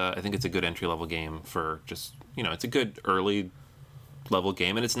 and I think it's a good entry-level game for just, it's a good early-level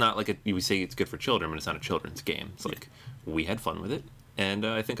game, and it's not like you would say it's good for children, but it's not a children's game. It's like, we had fun with it, and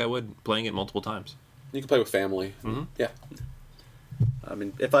I think I would, playing it multiple times. You can play with family. Mm-hmm. Yeah. I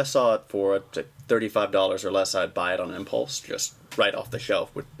mean, if I saw it for $35 or less, I'd buy it on impulse, just right off the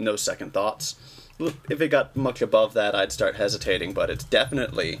shelf with no second thoughts. If it got much above that, I'd start hesitating, but it's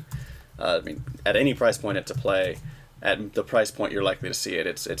definitely, at any price point it's a play. At the price point you're likely to see it,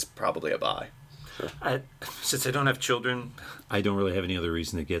 it's probably a buy. Since I don't have children, I don't really have any other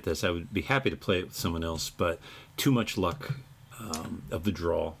reason to get this. I would be happy to play it with someone else, but too much luck of the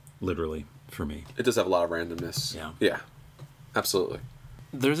draw, literally, for me. It does have a lot of randomness. Yeah. Yeah. Absolutely.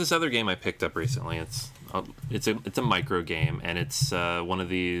 There's this other game I picked up recently. It's a micro game, and it's one of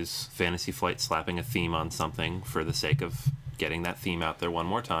these Fantasy Flight slapping a theme on something for the sake of getting that theme out there one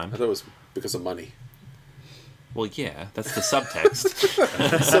more time. I thought it was because of money. Well, yeah, that's the subtext.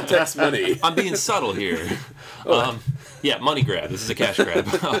 Subtext money. I'm being subtle here. Yeah, money grab. This is a cash grab.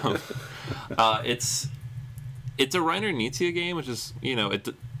 It's a Reiner Nietzsche game, which is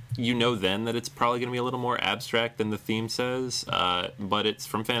then that it's probably going to be a little more abstract than the theme says, but it's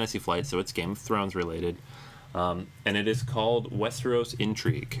from Fantasy Flight, so it's Game of Thrones related, and it is called Westeros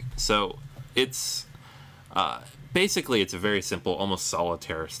Intrigue. So it's basically it's a very simple, almost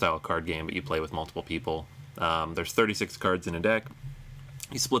solitaire style card game, but you play with multiple people. There's 36 cards in a deck.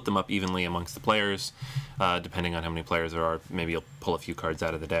 You split them up evenly amongst the players, depending on how many players there are. Maybe you'll pull a few cards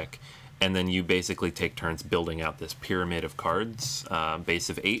out of the deck. And then you basically take turns building out this pyramid of cards, base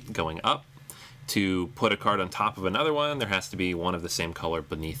of 8 going up. To put a card on top of another one, there has to be one of the same color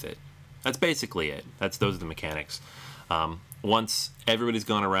beneath it. That's basically it. Those are the mechanics. Once everybody's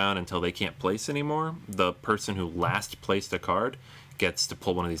gone around until they can't place anymore, the person who last placed a card gets to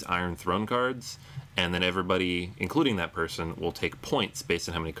pull one of these Iron Throne cards, and then everybody, including that person, will take points based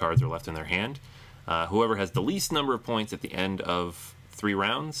on how many cards are left in their hand. Whoever has the least number of points at the end of 3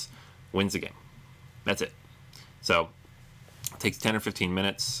 rounds wins the game. That's it. So it takes 10 or 15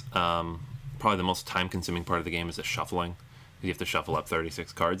 minutes. Probably the most time-consuming part of the game is the shuffling. You have to shuffle up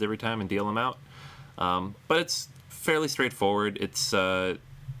 36 cards every time and deal them out. But it's fairly straightforward.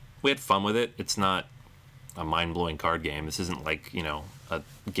 We had fun with it. It's not a mind-blowing card game. This isn't like, a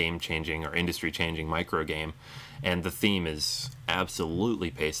game-changing or industry-changing micro game. And the theme is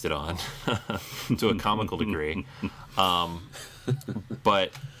absolutely pasted on to a comical degree.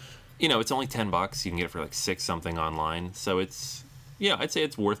 But, it's only $10. You can get it for like $6 something online. So it's, I'd say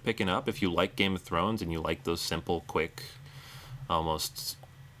it's worth picking up if you like Game of Thrones and you like those simple, quick, almost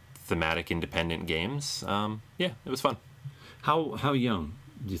thematic, independent games. It was fun. How young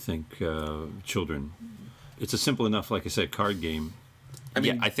do you think children? It's a simple enough, like I said, card game.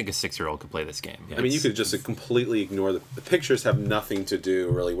 I think a 6-year-old could play this game. I mean, you could just completely ignore the pictures. Have nothing to do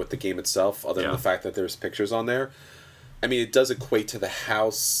really with the game itself, other than the fact that there's pictures on there. I mean, it does equate to the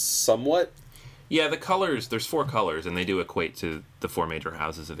house somewhat. Yeah, the colors. There's 4 colors, and they do equate to the 4 major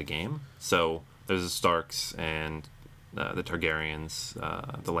houses of the game. So there's the Starks and the Targaryens,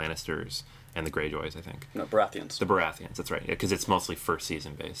 the Lannisters, and the Greyjoys, I think. No, Baratheons. The Baratheons, that's right. Because it's mostly first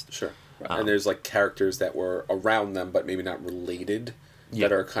season based. Sure. And there's like characters that were around them, but maybe not related,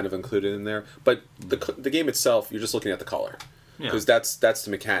 that are kind of included in there. But the game itself, you're just looking at the color. Because that's the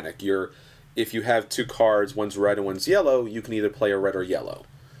mechanic. If you have 2 cards, one's red and one's yellow, you can either play a red or yellow.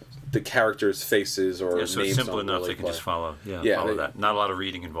 The characters' faces or names. So it's simple enough really they can just follow. Follow that. Not a lot of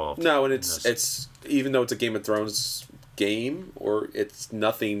reading involved. No, and it's even though it's a Game of Thrones game, or it's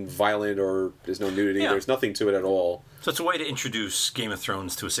nothing violent or there's no nudity. There's nothing to it at all. So it's a way to introduce Game of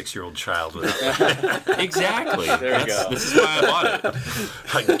Thrones to a 6-year-old child. Exactly. There you go. This is why I bought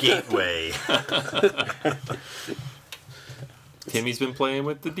it. A gateway. Timmy's been playing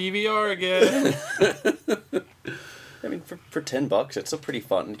with the DVR again. I mean, for $10, it's a pretty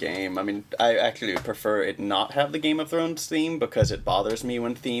fun game. I mean, I actually would prefer it not have the Game of Thrones theme because it bothers me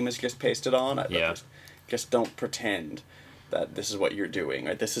when theme is just pasted on. Just don't pretend that this is what you're doing.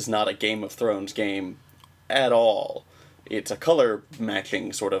 Right? This is not a Game of Thrones game at all. It's a color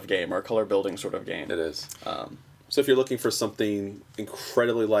matching sort of game or a color building sort of game. It is. So if you're looking for something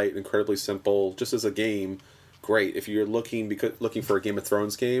incredibly light, incredibly simple, just as a game, great. If you're looking for a Game of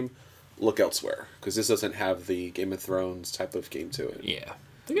Thrones game, look elsewhere, because this doesn't have the Game of Thrones type of game to it. Yeah,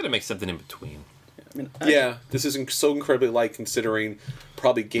 they got to make something in between. This is so incredibly light, considering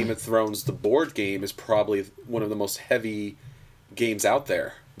probably Game of Thrones, the board game, is probably one of the most heavy games out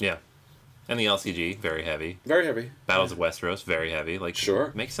there. Yeah, and the LCG, very heavy. Very heavy. Battles of Westeros, very heavy.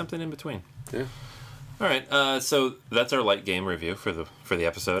 Sure. Make something in between. Yeah. All right, so that's our light game review for the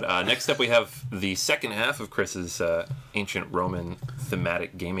episode. Next up, we have the second half of Chris's ancient Roman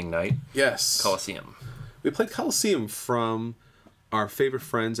thematic gaming night. Yes. Colosseum. We played Colosseum from our favorite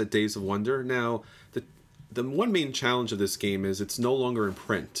friends at Days of Wonder. Now, the one main challenge of this game is it's no longer in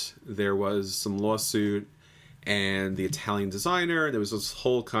print. There was some lawsuit, and the Italian designer, there was this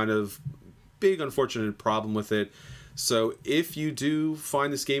whole kind of big unfortunate problem with it. So if you do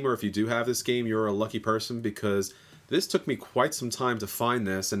find this game, or if you do have this game, you're a lucky person, because this took me quite some time to find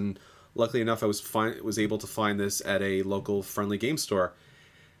this, and luckily enough I was able to find this at a local friendly game store.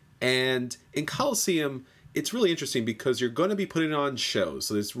 And in Colosseum, it's really interesting because you're going to be putting on shows.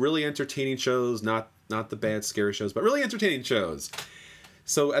 So there's really entertaining shows, not the bad scary shows, but really entertaining shows.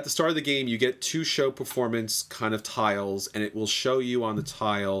 So at the start of the game, you get 2 show performance kind of tiles, and it will show you on the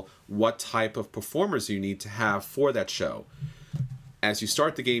tile what type of performers you need to have for that show. As you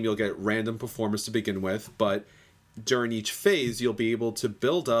start the game, you'll get random performers to begin with, but during each phase, you'll be able to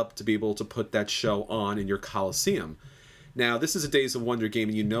build up to be able to put that show on in your Colosseum. Now, this is a Days of Wonder game,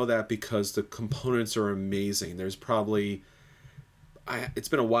 and you know that because the components are amazing. There's probably... it's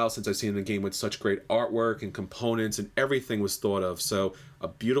been a while since I've seen a game with such great artwork and components, and everything was thought of. So a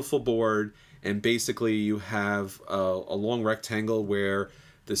beautiful board, and basically you have a long rectangle where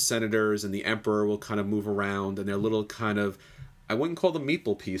the senators and the emperor will kind of move around, and they're little kind of, I wouldn't call them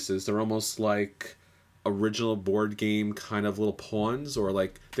meeple pieces. They're almost like original board game kind of little pawns, or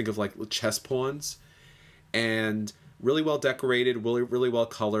like, think of like chess pawns. And really well decorated, really, really well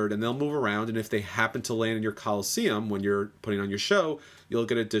colored, and they'll move around, and if they happen to land in your Colosseum when you're putting on your show, you'll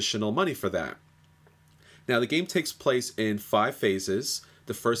get additional money for that. Now, the game takes place in 5 phases.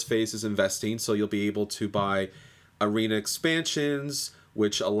 The first phase is investing, so you'll be able to buy arena expansions,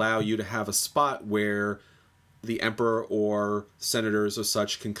 which allow you to have a spot where the Emperor or Senators or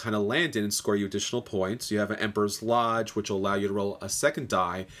such can kind of land in and score you additional points. You have an Emperor's Lodge, which will allow you to roll a second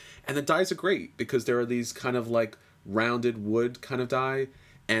die. And the dies are great because there are these kind of like rounded wood kind of die,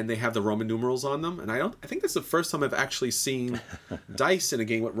 and they have the Roman numerals on them. And I think that's the first time I've actually seen dice in a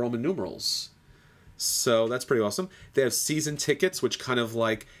game with Roman numerals. So that's pretty awesome. They have season tickets, which kind of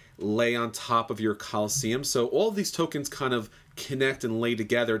like lay on top of your Colosseum. So all of these tokens kind of connect and lay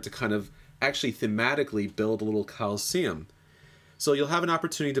together to kind of actually thematically build a little Colosseum. So you'll have an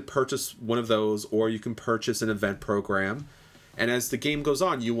opportunity to purchase one of those, or you can purchase an event program. And as the game goes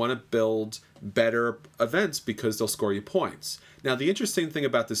on, you want to build better events because they'll score you points. Now, the interesting thing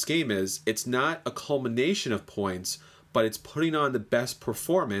about this game is it's not a culmination of points, but it's putting on the best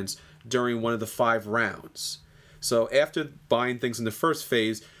performance during one of the 5 rounds. So after buying things in the first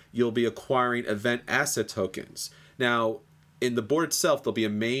phase, you'll be acquiring event asset tokens. Now, in the board itself, there'll be a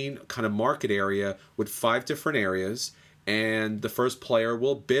main kind of market area with 5 different areas, and the first player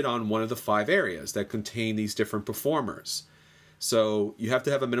will bid on one of the 5 areas that contain these different performers. So you have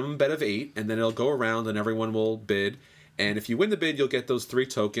to have a minimum bet of 8, and then it'll go around and everyone will bid. And if you win the bid, you'll get those 3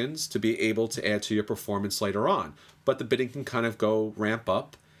 tokens to be able to add to your performance later on. But the bidding can kind of go ramp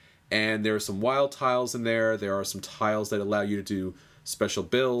up, and there are some wild tiles in there. There are some tiles that allow you to do special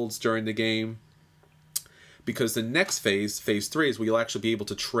builds during the game. Because the next phase, phase 3, is where you'll actually be able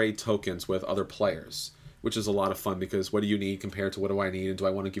to trade tokens with other players, which is a lot of fun because what do you need compared to what do I need, and do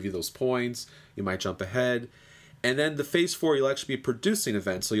I want to give you those points? You might jump ahead. And then the phase 4, you'll actually be producing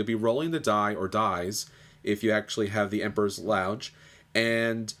events, so you'll be rolling the die or dies if you actually have the Emperor's Lodge,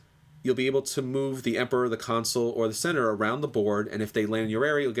 and you'll be able to move the Emperor, the Consul, or the Senator around the board, and if they land in your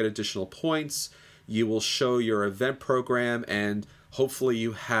area, you'll get additional points. You will show your event program, and hopefully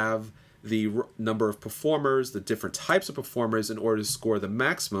you have the number of performers, the different types of performers in order to score the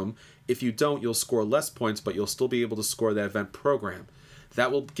maximum. If you don't, you'll score less points, but you'll still be able to score that event program.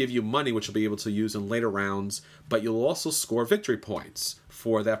 That will give you money, which you'll be able to use in later rounds, but you'll also score victory points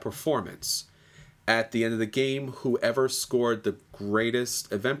for that performance. At the end of the game, whoever scored the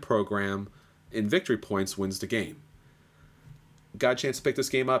greatest event program in victory points wins the game. Got a chance to pick this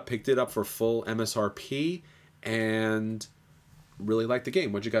game up, picked it up for full MSRP, and really liked the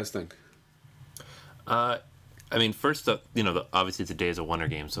game. What'd you guys think? I mean, first up, obviously it's a Days of Wonder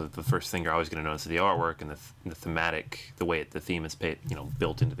game, so the first thing you're always going to notice is the artwork and the thematic, the way the theme is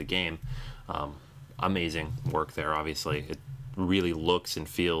built into the game. Amazing work there, obviously. It really looks and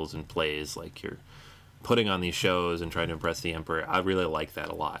feels and plays like you're putting on these shows and trying to impress the Emperor. I really like that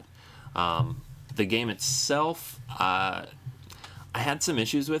a lot. The game itself, I had some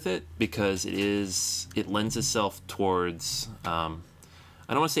issues with it because it lends itself towards, I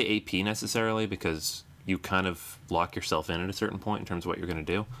don't want to say AP necessarily because you kind of lock yourself in at a certain point in terms of what you're going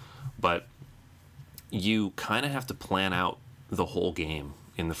to do, but you kind of have to plan out the whole game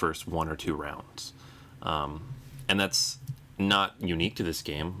in the first 1 or 2 rounds. And that's not unique to this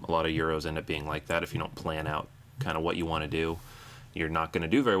game. A lot of Euros end up being like that. If you don't plan out kind of what you want to do, you're not going to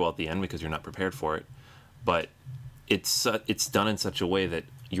do very well at the end because you're not prepared for it. But it's done in such a way that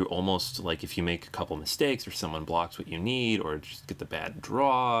you're almost like if you make a couple mistakes or someone blocks what you need or just get the bad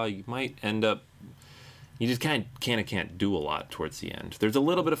draw, you might end up, you just can't do a lot towards the end. There's a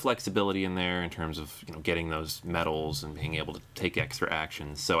little bit of flexibility in there in terms of getting those medals and being able to take extra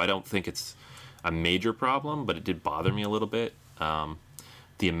actions. So I don't think it's a major problem, but it did bother me a little bit.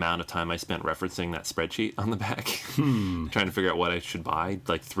 The amount of time I spent referencing that spreadsheet on the back, trying to figure out what I should buy,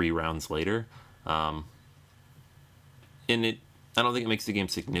 like 3 rounds later. And I don't think it makes the game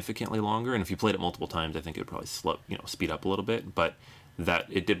significantly longer. And if you played it multiple times, I think it would probably speed up a little bit. But that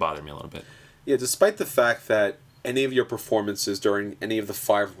it did bother me a little bit. Yeah, despite the fact that any of your performances during any of the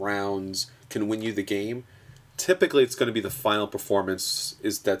 5 rounds can win you the game, typically it's going to be the final performance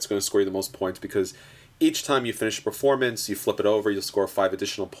that's going to score you the most points because each time you finish a performance, you flip it over, you'll score 5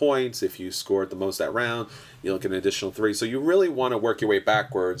 additional points. If you scored the most that round, you'll get an additional 3. So you really want to work your way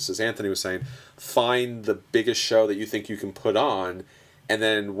backwards, as Anthony was saying. Find the biggest show that you think you can put on and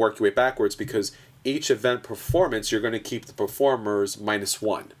then work your way backwards because each event performance, you're going to keep the performers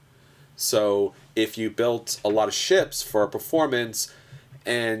 -1. So if you built a lot of ships for a performance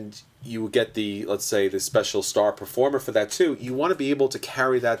and you get let's say, the special star performer for that too, you want to be able to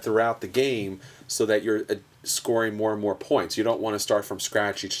carry that throughout the game so that you're scoring more and more points. You don't want to start from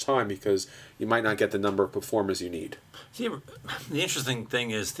scratch each time because you might not get the number of performers you need. The interesting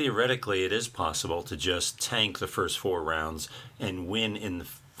thing is, theoretically, it is possible to just tank the first 4 rounds and win in the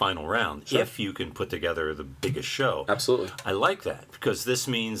final round if you can put together the biggest show. Absolutely. I like that because this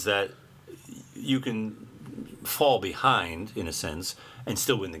means that you can fall behind, in a sense, and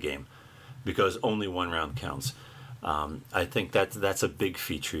still win the game. because only one round counts. I think that's a big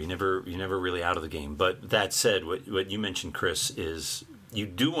feature. You're never really out of the game. But that said, what you mentioned, Chris, is you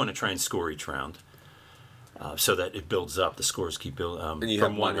do want to try and score each round. So that it builds up, the scores keep building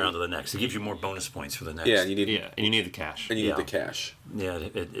from one round to the next. It gives you more bonus points for the next. Yeah, and you need the cash. And you need the cash. Yeah,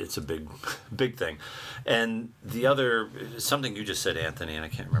 it's a big thing. And the other something you just said, Anthony, and I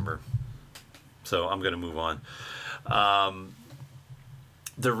can't remember. So I'm going to move on.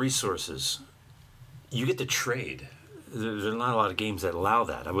 The resources, you get to trade. There's not a lot of games that allow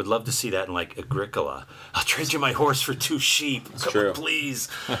that. I would love to see that in like Agricola. I'll trade you my horse for 2 sheep. Come on, please.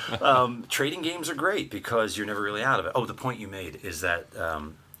 Trading games are great because you're never really out of it. Oh, the point you made is that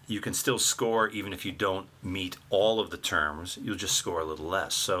you can still score even if you don't meet all of the terms. You'll just score a little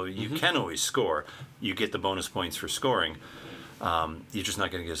less. So you can always score. You get the bonus points for scoring. You're just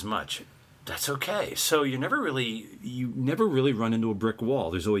not going to get as much. That's okay. So you never really run into a brick wall.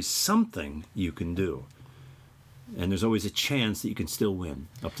 There's always something you can do. And there's always a chance that you can still win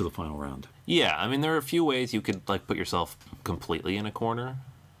up to the final round. Yeah, I mean, there are a few ways you could like put yourself completely in a corner.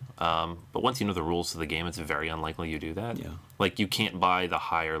 But once you know the rules of the game, it's very unlikely you do that. Yeah. Like, you can't buy the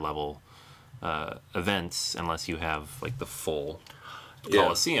higher level events unless you have, like, the full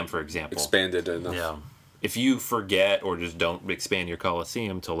Coliseum, for example. Expanded enough. Yeah. If you forget or just don't expand your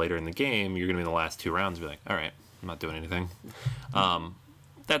Coliseum till later in the game, you're going to be in the last 2 rounds and be like, all right, I'm not doing anything.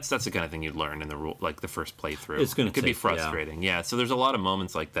 That's the kind of thing you'd learn in the first playthrough. It could be frustrating. Yeah, so there's a lot of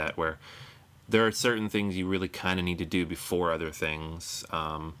moments like that where there are certain things you really kind of need to do before other things.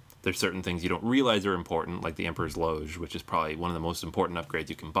 There's certain things you don't realize are important, like the Emperor's Loge, which is probably one of the most important upgrades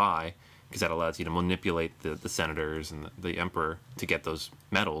you can buy, because that allows you to manipulate the senators and the Emperor to get those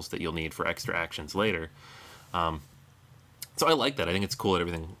medals that you'll need for extra actions later. So I like that. I think it's cool that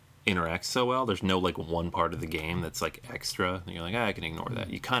everything interacts so well. There's no like one part of the game that's like extra and you're like, I can ignore that.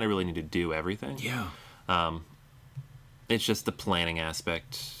 You kind of really need to do everything. It's just the planning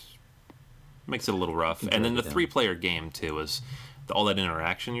aspect makes it a little rough. And then the 3-player game too is all that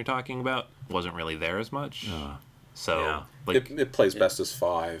interaction you're talking about wasn't really there as much. Like it plays best as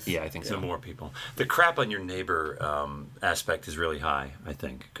 5. Yeah, I think so. More people. The crap on your neighbor aspect is really high, I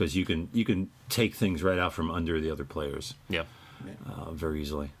think, because you can take things right out from under the other players. Yeah. Very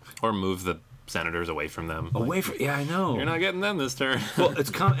easily. Or move the senators away from them. Yeah, I know. You're not getting them this turn. Well,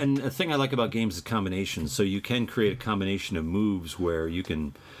 and the thing I like about games is combinations. So you can create a combination of moves where you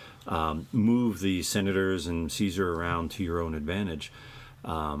can move the senators and Caesar around to your own advantage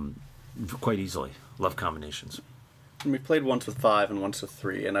quite easily. Love combinations. We played once with 5 and once with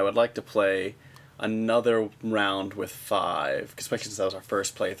 3, and I would like to play another round with 5, especially since that was our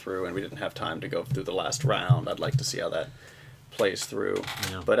first playthrough and we didn't have time to go through the last round. I'd like to see how that plays through.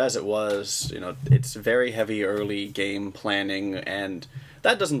 But as it was, it's very heavy early game planning, and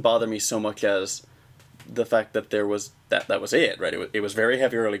that doesn't bother me so much as the fact that there was that was it, right? It was very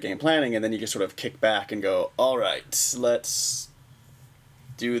heavy early game planning, and then you just sort of kick back and go, all right, let's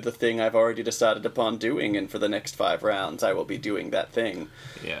do the thing I've already decided upon doing, and for the next 5 rounds I will be doing that thing.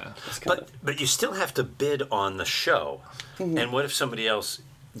 Yeah. But you still have to bid on the show. And what if somebody else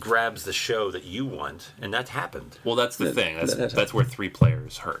grabs the show that you want, and that happened? Well, that's the thing. That's where 3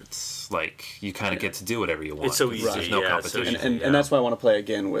 players hurts. Like, you kind of get to do whatever you want. It's so easy. There's no competition. And that's why I want to play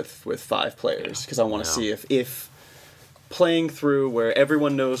again with 5 players, because I want to see if playing through where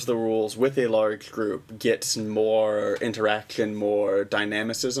everyone knows the rules with a large group gets more interaction, more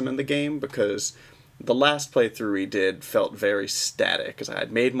dynamicism in the game, because the last playthrough we did felt very static, because I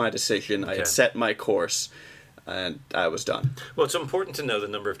had made my decision, I had set my course, and I was done. Well, it's important to know the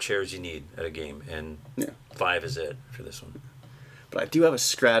number of chairs you need at a game, and 5 is it for this one. But I do have a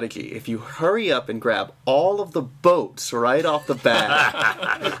strategy. If you hurry up and grab all of the boats right off the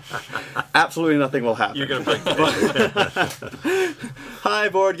bat, absolutely nothing will happen. You're going to break the game. Hi,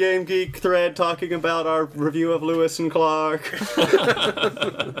 Board Game Geek thread talking about our review of Lewis and Clark.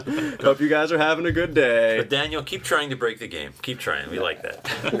 Hope you guys are having a good day. But Daniel, keep trying to break the game. Keep trying. We like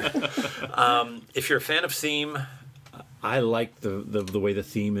that. If you're a fan of theme, I like the way the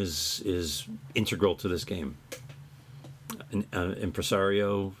theme is integral to this game. An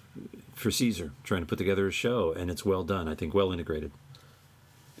impresario for Caesar, trying to put together a show, and it's well done. I think well integrated.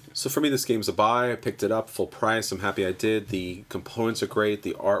 So for me, this game's a buy. I picked it up full price. I'm happy I did. The components are great.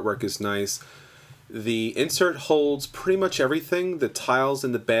 The artwork is nice. The insert holds pretty much everything. The tiles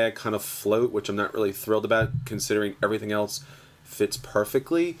in the bag kind of float, which I'm not really thrilled about, considering everything else fits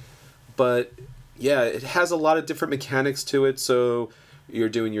perfectly. But yeah, it has a lot of different mechanics to it. So you're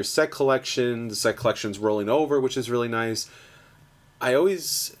doing your set collection. The set collection's rolling over, which is really nice. I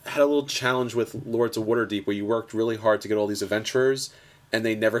always had a little challenge with Lords of Waterdeep, where you worked really hard to get all these adventurers, and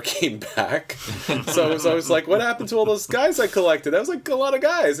they never came back. So I was like, what happened to all those guys I collected? That was like a lot of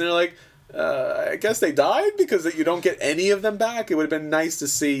guys. And they're like, I guess they died because you don't get any of them back. It would have been nice to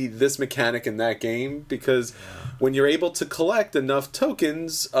see this mechanic in that game because when you're able to collect enough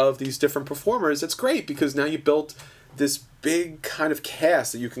tokens of these different performers, it's great because now you built this big kind of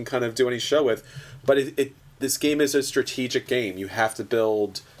cast that you can kind of do any show with. But this game is a strategic game. You have to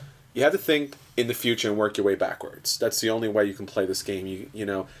think in the future and work your way backwards. That's the only way you can play this game. You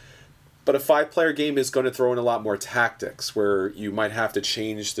know. But a 5-player game is going to throw in a lot more tactics where you might have to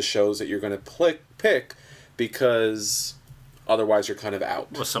change the shows that you're going to pick because otherwise you're kind of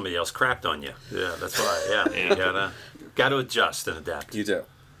out. Well, somebody else crapped on you. Yeah, that's why. Yeah, you gotta adjust and adapt. You do.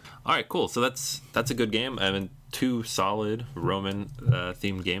 All right, cool. So that's a good game. I mean, 2 solid Roman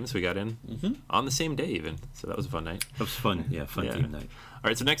themed games we got in on the same day even. So that was a fun night. That was fun. Yeah, fun theme night. All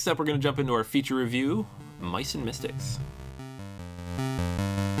right, so next up we're going to jump into our feature review, Mice and Mystics.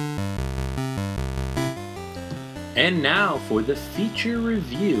 And now for the feature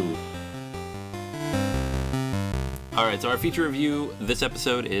review. All right, so our feature review this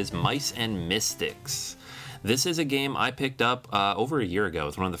episode is Mice and Mystics. This is a game I picked up over a year ago.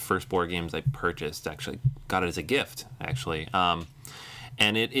 It's one of the first board games I purchased. Actually, got it as a gift, actually. And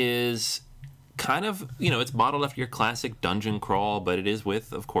it is kind of, it's modeled after your classic dungeon crawl, but it is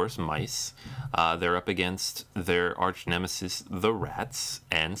with, of course, mice. They're up against their arch nemesis, the rats,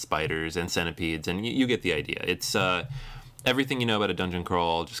 and spiders, and centipedes, and you get the idea. It's everything you know about a dungeon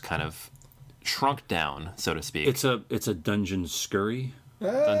crawl, just kind of shrunk down, so to speak. It's a dungeon scurry.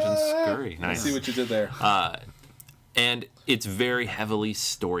 Dungeon scurry. Nice. I see what you did there. And it's very heavily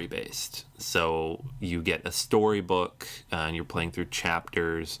story-based. So you get a storybook, and you're playing through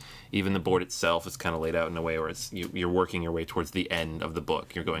chapters. Even the board itself is kind of laid out in a way where you're working your way towards the end of the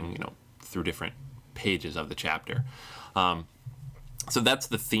book. You're going, through different pages of the chapter. So that's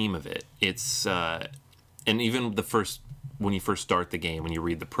the theme of it. It's and even when you first start the game, when you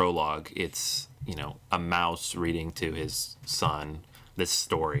read the prologue, it's a mouse reading to his son this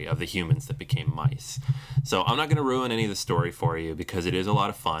story of the humans that became mice. So I'm not going to ruin any of the story for you because it is a lot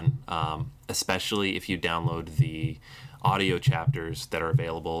of fun, especially if you download the audio chapters that are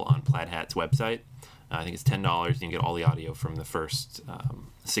available on Plaid Hat's website. I think it's $10. You can get all the audio from the first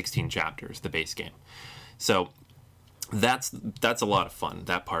 16 chapters, the base game. So that's a lot of fun,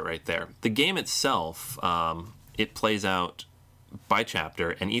 that part right there. The game itself, it plays out by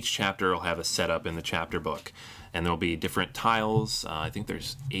chapter, and each chapter will have a setup in the chapter book. And there'll be different tiles. I think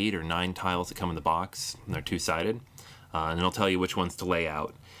there's 8 or 9 tiles that come in the box, and they're 2-sided. And it'll tell you which ones to lay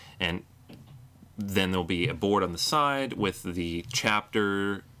out. And then there'll be a board on the side with the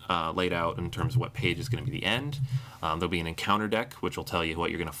chapter laid out in terms of what page is going to be the end. There'll be an encounter deck, which will tell you what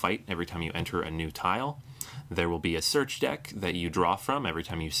you're going to fight every time you enter a new tile. There will be a search deck that you draw from every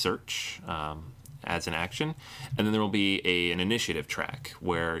time you search as an action. And then there will be an initiative track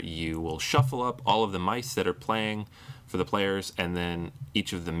where you will shuffle up all of the mice that are playing for the players, and then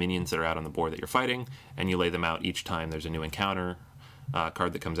each of the minions that are out on the board that you're fighting, and you lay them out each time there's a new encounter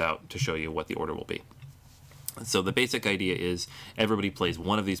card that comes out to show you what the order will be. So the basic idea is everybody plays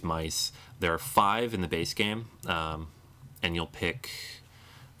one of these mice. There are 5 in the base game, and you'll pick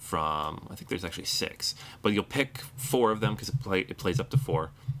from, I think there's actually 6, but you'll pick 4 of them because it plays up to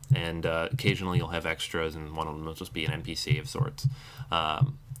 4, and occasionally you'll have extras, and one of them will just be an NPC of sorts.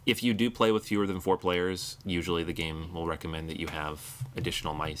 If you do play with fewer than 4 players, usually the game will recommend that you have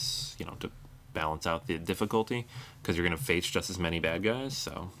additional mice, to balance out the difficulty, because you're going to face just as many bad guys,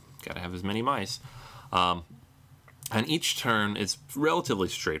 so got to have as many mice. And each turn is relatively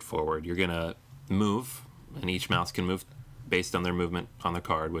straightforward. You're going to move, and each mouse can move based on their movement on the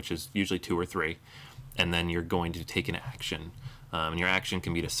card, which is usually 2 or 3, and then you're going to take an action. And your action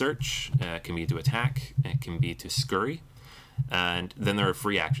can be to search, it can be to attack, it can be to scurry, and then there are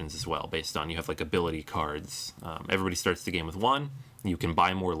free actions as well, based on you have like ability cards. Everybody starts the game with 1. You can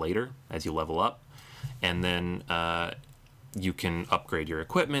buy more later as you level up, and then you can upgrade your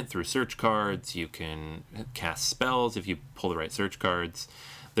equipment through search cards. You can cast spells if you pull the right search cards.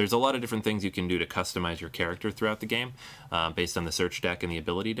 There's a lot of different things you can do to customize your character throughout the game based on the search deck and the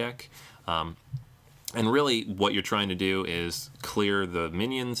ability deck. And really what you're trying to do is clear the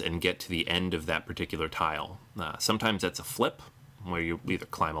minions and get to the end of that particular tile. Sometimes that's a flip, where you either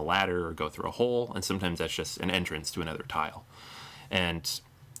climb a ladder or go through a hole, and sometimes that's just an entrance to another tile. And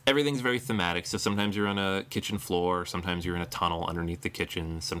everything's very thematic, so sometimes you're on a kitchen floor, sometimes you're in a tunnel underneath the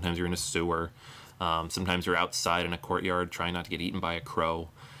kitchen, sometimes you're in a sewer, sometimes you're outside in a courtyard trying not to get eaten by a crow.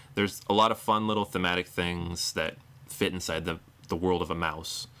 There's a lot of fun little thematic things that fit inside the world of a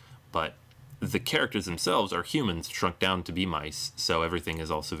mouse, but the characters themselves are humans shrunk down to be mice, so everything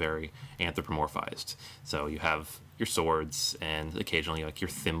is also very anthropomorphized. So you have your swords and occasionally like your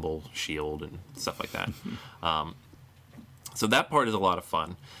thimble, shield, and stuff like that. So that part is a lot of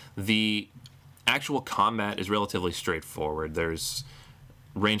fun. The actual combat is relatively straightforward. There's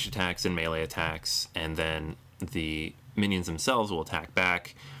ranged attacks and melee attacks, and then the minions themselves will attack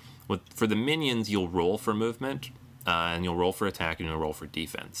back. For the minions, you'll roll for movement, and you'll roll for attack, and you'll roll for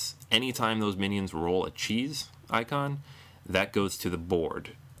defense. Anytime those minions roll a cheese icon, that goes to the board.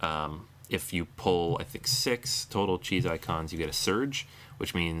 If you pull, I think, 6 total cheese icons, you get a surge,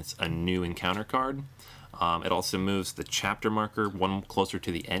 which means a new encounter card. It also moves the chapter marker one closer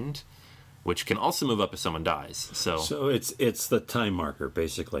to the end, which can also move up if someone dies. So it's the time marker,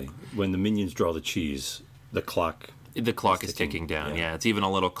 basically. When the minions draw the cheese, the clock is ticking down. Yeah, it's even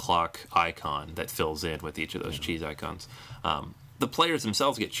a little clock icon that fills in with each of those cheese icons. The players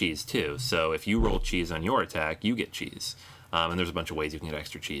themselves get cheese too. So if you roll cheese on your attack, you get cheese. And there's a bunch of ways you can get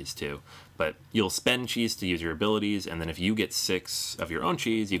extra cheese too. But you'll spend cheese to use your abilities, and then if you get 6 of your own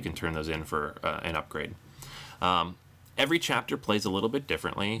cheese, you can turn those in for an upgrade. Every chapter plays a little bit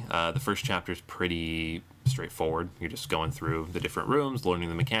differently. The first chapter is pretty straightforward. You're just going through the different rooms, learning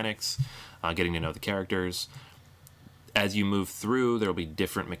the mechanics, getting to know the characters. As you move through, there will be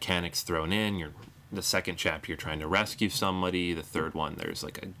different mechanics thrown in. The second chapter, you're trying to rescue somebody. The third one, there's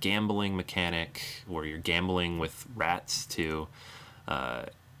like a gambling mechanic where you're gambling with rats to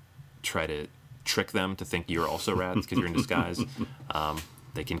try to trick them to think you're also rats because you're in disguise.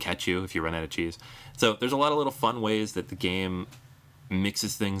 They can catch you if you run out of cheese. So there's a lot of little fun ways that the game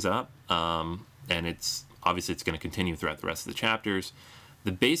mixes things up, and it's going to continue throughout the rest of the chapters.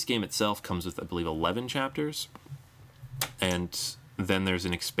 The base game itself comes with, I believe, 11 chapters, and then there's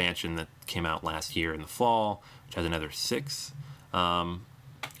an expansion that came out last year in the fall, which has another 6. And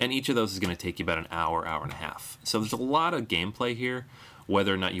each of those is going to take you about an hour, hour and a half. So there's a lot of gameplay here.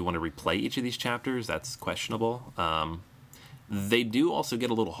 Whether or not you want to replay each of these chapters, that's questionable. They do also get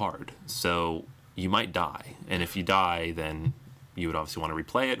a little hard, so you might die. And if you die, then you would obviously want to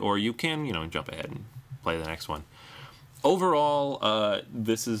replay it, or you can, jump ahead and play the next one. Overall,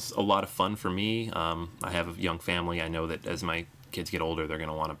 this is a lot of fun for me. I have a young family. I know that as my kids get older, they're going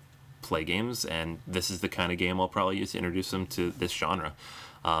to want to play games, and this is the kind of game I'll probably use to introduce them to this genre.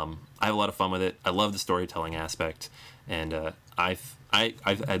 I have a lot of fun with it. I love the storytelling aspect, and I've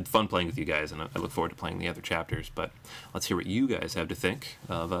had fun playing with you guys, and I look forward to playing the other chapters. But let's hear what you guys have to think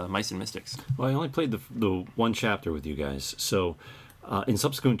of Mice and Mystics. Well, I only played the one chapter with you guys, so in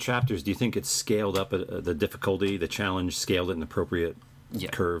subsequent chapters, do you think it's scaled up the difficulty, the challenge, scaled at an appropriate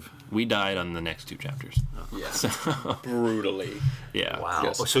curve? We died on the next 2 chapters. Yeah, so. Brutally. Yeah. Wow.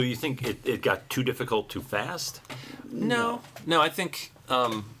 Yes. So you think it got too difficult too fast? No, I think...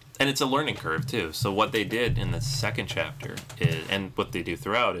 and it's a learning curve too. So what they did in the second chapter is, and what they do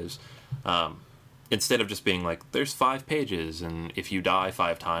throughout is, instead of just being like, there's 5 pages, and if you die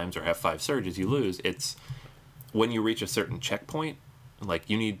 5 times or have 5 surges, you lose. It's when you reach a certain checkpoint, like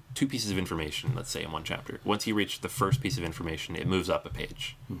you need 2 pieces of information, let's say in one chapter. Once you reach the first piece of information, it moves up a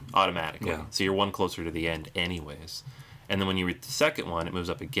page automatically. Yeah. So you're one closer to the end anyways. And then when you reach the second one, it moves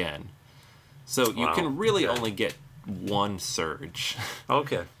up again. So you can really only get 1 surge.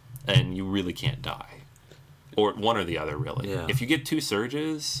 Okay. And you really can't die. Or one or the other, really. Yeah. If you get 2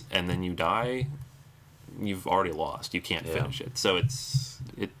 surges and then you die, you've already lost. You can't finish it. So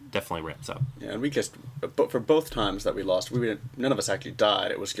it definitely ramps up. Yeah, and but for both times that we lost, none of us actually died.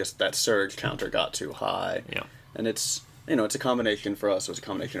 It was just that surge counter got too high. Yeah. And it's a combination for us. It was a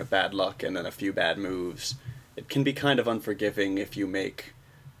combination of bad luck and then a few bad moves. It can be kind of unforgiving if you make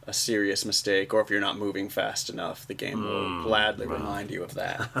a serious mistake, or if you're not moving fast enough, the game will gladly remind you of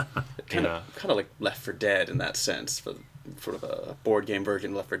that. Kind of like Left 4 Dead in that sense, for sort of a board game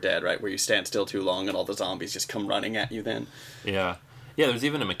version of Left 4 Dead, right, where you stand still too long and all the zombies just come running at you then. Yeah. There's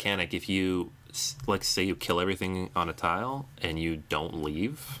even a mechanic, if you, like, say you kill everything on a tile and you don't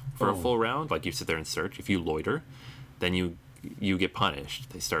leave for a full round, like you sit there and search, if you loiter, then you get punished.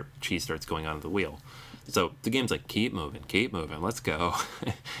 Cheese starts going onto the wheel. So the game's like, keep moving, let's go.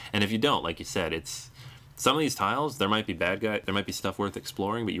 And if you don't, like you said, it's some of these tiles, there might be there might be stuff worth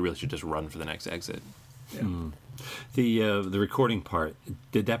exploring, but you really should just run for the next exit. Yeah. The recording part,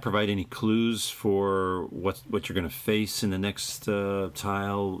 did that provide any clues for what you're going to face in the next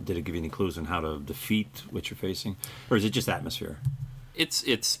tile? Did it give you any clues on how to defeat what you're facing, or is it just atmosphere? It's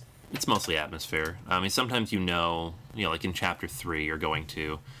mostly atmosphere. I mean, sometimes like in chapter 3, you're going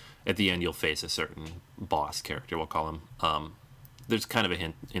to, at the end, you'll face a certain boss character, we'll call him. There's kind of a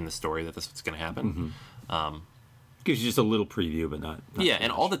hint in the story that this is going to happen. Gives you just a little preview, but not yeah, too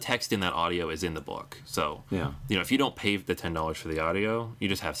and much. all the text in that audio is in the book. So, Yeah. if you don't pay the $10 for the audio, you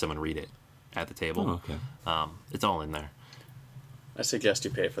just have someone read it at the table. Oh, okay. It's all in there. I suggest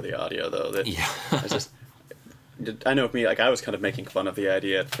you pay for the audio though. That Yeah. I know with me, like I was kind of making fun of the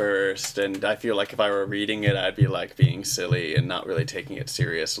idea at first, and I feel like if I were reading it, I'd be like being silly and not really taking it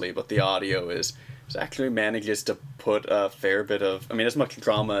seriously. But the audio is actually manages to put a fair bit of, I mean, as much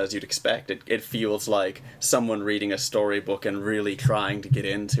drama as you'd expect. It feels like someone reading a storybook and really trying to get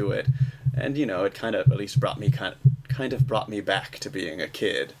into it, and it kind of at least brought me kind of brought me back to being a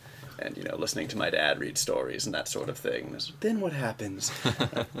kid. And, listening to my dad read stories and that sort of thing. Then what happens?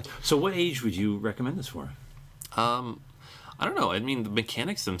 So what age would you recommend this for? I don't know. I mean, the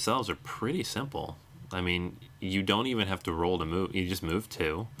mechanics themselves are pretty simple. I mean, you don't even have to roll to move. You just move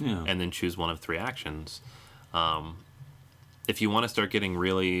 2 and then choose one of 3 actions. If you want to start getting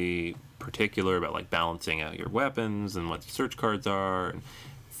really particular about like balancing out your weapons and what search cards are, and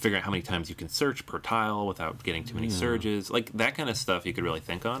figure out how many times you can search per tile without getting too many surges, like that kind of stuff you could really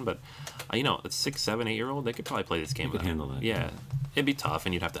think on. But a 6, 7, 8-year-old, they could probably play this game. They could handle that. Yeah, it'd be tough,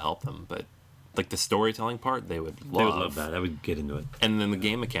 and you'd have to help them, but like the storytelling part, they would love. They would love that. I would get into it. And then the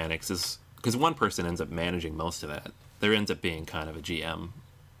game mechanics is because one person ends up managing most of that. There ends up being kind of a GM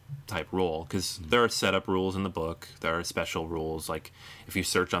type role because there are setup rules in the book. There are special rules, like if you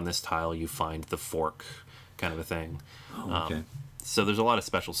search on this tile, you find the fork, kind of a thing. Oh, okay. So there's a lot of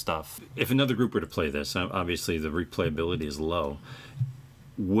special stuff. If another group were to play this, obviously the replayability is low.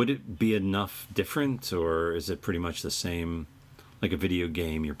 Would it be enough different, or is it pretty much the same? Like a video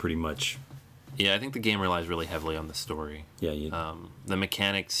game, you're pretty much... Yeah, I think the game relies really heavily on the story. Yeah. The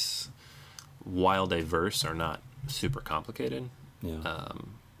mechanics, while diverse, are not super complicated. Yeah.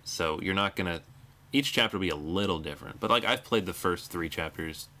 So you're not going to... Each chapter will be a little different. But like I've played the first 3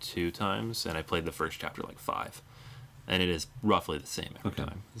 chapters 2 times, and I played the first chapter like 5. And it is roughly the same every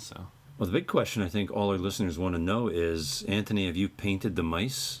time. So... Well, the big question I think all our listeners want to know is, Anthony, have you painted the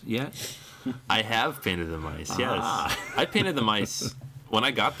mice yet? I have painted the mice, yes. I painted the mice... When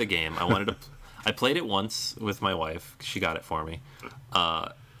I got the game, I played it once with my wife. She got it for me.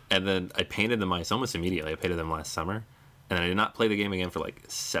 And then I painted the mice almost immediately. I painted them last summer. And I did not play the game again for like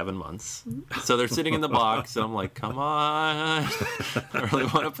 7 months. So they're sitting in the box, and I'm like, come on. I really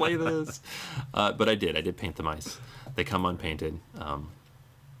want to play this. But I did paint the mice. They come unpainted.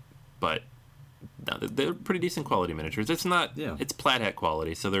 But no, they're pretty decent quality miniatures. It's not, it's Plaid Hat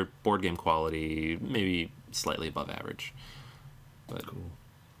quality, so they're board game quality, maybe slightly above average. But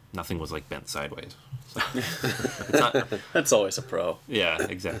nothing was like bent sideways. So, it's not, That's always a pro. yeah,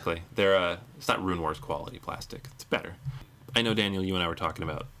 exactly. It's not Rune Wars quality plastic. It's better. I know, Daniel, you and I were talking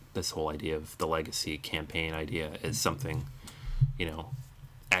about this whole idea of the legacy campaign idea is something,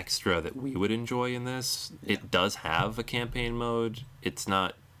 extra that we would enjoy in this. Yeah. It does have a campaign mode. It's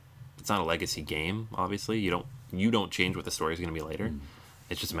not a legacy game, obviously. You don't change what the story is going to be later.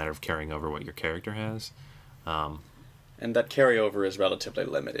 It's just a matter of carrying over what your character has. And that carryover is relatively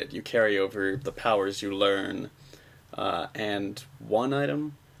limited. You carry over the powers you learn, and one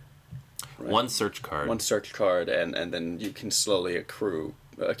item, right? One search card. One search card, and then you can slowly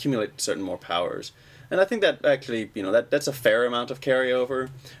accumulate certain more powers. And I think that actually, that's a fair amount of carryover,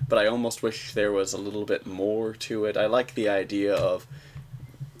 but I almost wish there was a little bit more to it. I like the idea of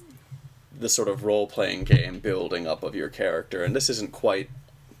the sort of role-playing game building up of your character, and this isn't quite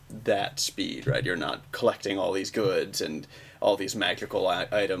that speed, right? You're not collecting all these goods and all these magical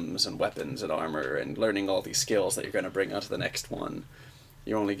items and weapons and armor and learning all these skills that you're going to bring onto the next one.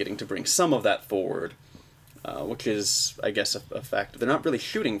 You're only getting to bring some of that forward, which is, I guess, a fact. They're not really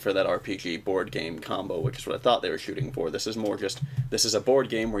shooting for that RPG board game combo, which is what I thought they were shooting for. This is more just, this is a board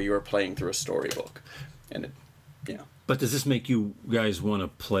game where you are playing through a storybook. And But does this make you guys want to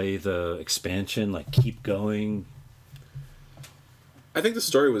play the expansion, like keep going? I think the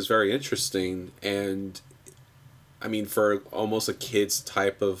story was very interesting, and I mean, for almost a kid's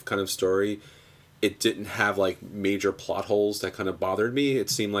type of kind of story, it didn't have like major plot holes that kind of bothered me. It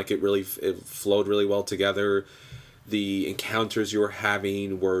seemed like it flowed really well together. The encounters you were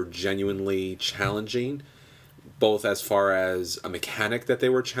having were genuinely challenging, both as far as a mechanic that they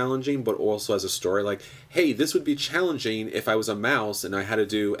were challenging, but also as a story. Like, hey, this would be challenging if I was a mouse and I had to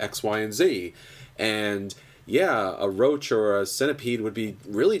do X, Y, and Z. And yeah, a roach or a centipede would be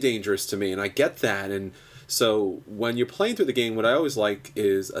really dangerous to me, and I get that. And so when you're playing through the game, what I always like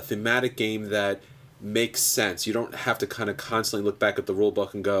is a thematic game that makes sense. You don't have to kind of constantly look back at the rule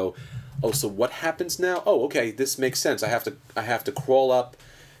book and go, oh, so what happens now? Oh, okay, this makes sense. I have to crawl up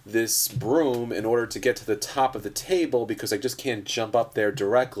this broom in order to get to the top of the table because I just can't jump up there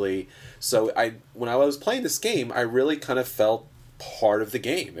directly. So when I was playing this game, I really kind of felt part of the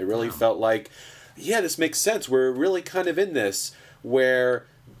game. It really felt like, yeah, this makes sense. We're really kind of in this, where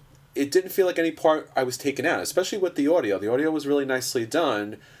it didn't feel like any part I was taken out, especially with the audio. The audio was really nicely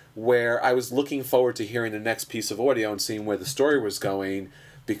done, where I was looking forward to hearing the next piece of audio and seeing where the story was going,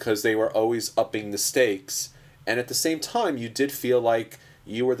 because they were always upping the stakes. And at the same time, you did feel like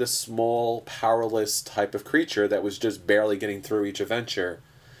you were the small, powerless type of creature that was just barely getting through each adventure.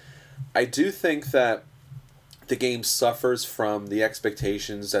 I do think that the game suffers from the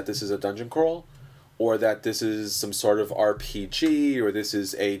expectations that this is a dungeon crawl, or that this is some sort of RPG, or this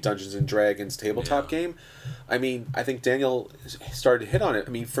is a Dungeons and Dragons tabletop game. I mean, I think Daniel started to hit on it. I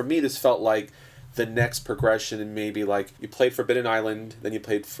mean, for me, this felt like the next progression, and maybe like you played Forbidden Island, then you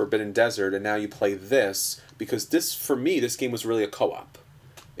played Forbidden Desert, and now you play this, because this, for me, this game was really a co-op.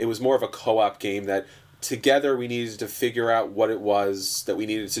 It was more of a co-op game that together we needed to figure out what it was that we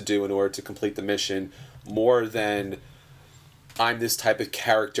needed to do in order to complete the mission, more than I'm this type of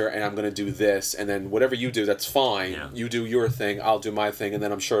character and I'm going to do this, and then whatever you do, that's fine. Yeah. You do your thing, I'll do my thing, and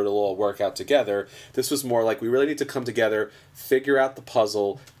then I'm sure it'll all work out together. This was more like we really need to come together, figure out the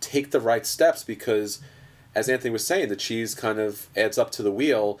puzzle, take the right steps, because, as Anthony was saying, the cheese kind of adds up to the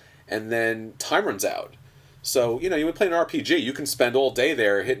wheel, and then time runs out. So, you would play an RPG, you can spend all day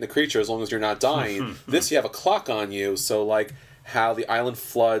there hitting the creature as long as you're not dying. This, you have a clock on you, so like how the island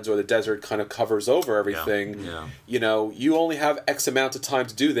floods or the desert kind of covers over everything. Yeah. You only have X amount of time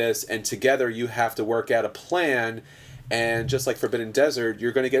to do this, and together you have to work out a plan. And just like Forbidden Desert,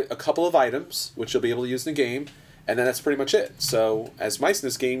 you're going to get a couple of items, which you'll be able to use in the game, and then that's pretty much it. So, as mice in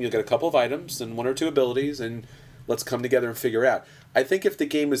this game, you'll get a couple of items and one or two abilities, and let's come together and figure out. I think if the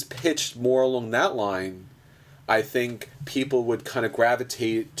game is pitched more along that line, I think people would kind of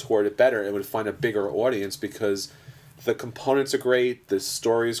gravitate toward it better and would find a bigger audience, because the components are great, the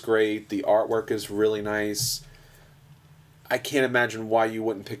story's great, the artwork is really nice. I can't imagine why you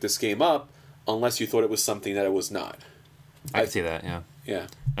wouldn't pick this game up unless you thought it was something that it was not. I can see that, yeah. Yeah.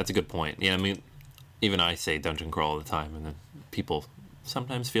 That's a good point. Yeah, I mean, even I say dungeon crawl all the time, and then people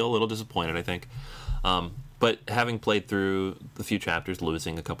sometimes feel a little disappointed, I think. But having played through the few chapters,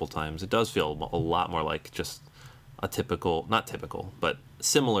 losing a couple times, it does feel a lot more like just a typical, not typical, but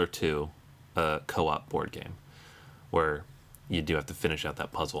similar to a co-op board game, where you do have to finish out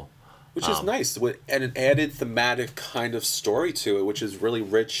that puzzle. Which is nice, and an added thematic kind of story to it, which is really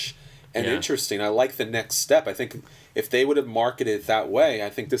rich and interesting. I like the next step. I think if they would have marketed it that way, I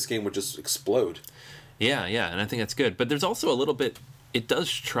think this game would just explode. Yeah, and I think that's good. But there's also a little bit, it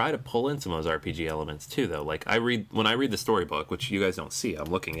does try to pull in some of those RPG elements too, though. Like when I read the storybook, which you guys don't see, I'm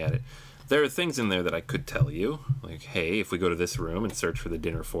looking at it, there are things in there that I could tell you, like, hey, if we go to this room and search for the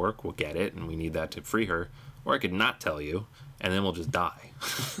dinner fork, we'll get it, and we need that to free her. Or I could not tell you, and then we'll just die.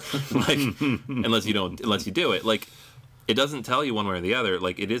 Like, unless you do it. Like, it doesn't tell you one way or the other.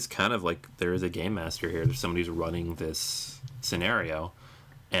 Like, it is kind of like there is a game master here. There's somebody who's running this scenario,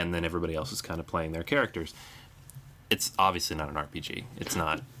 and then everybody else is kind of playing their characters. It's obviously not an RPG. It's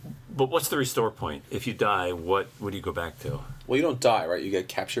not. But what's the restore point? If you die, what do you go back to? Well, you don't die, right? You get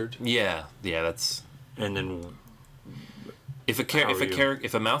captured. Yeah, that's. And then. If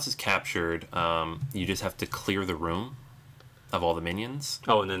a mouse is captured, you just have to clear the room of all the minions.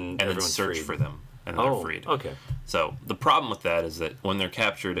 Oh, and then search freed for them, and then they're freed. Okay. So the problem with that is that when they're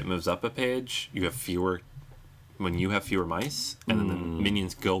captured, it moves up a page. You have fewer mice, and then the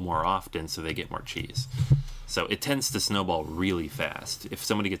minions go more often, so they get more cheese. So it tends to snowball really fast. If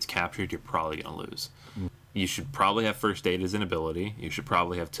somebody gets captured, you're probably going to lose. You should probably have first aid as an ability. You should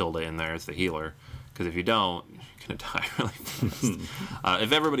probably have Tilda in there as the healer, because if you don't, you're going to die really fast.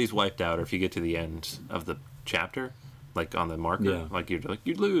 If everybody's wiped out, or if you get to the end of the chapter, like on the marker,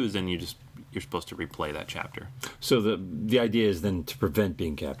 you lose, and you're supposed to replay that chapter. So the idea is then to prevent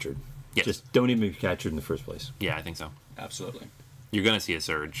being captured. Yes. Just don't even be captured in the first place. Yeah, I think so. Absolutely. You're going to see a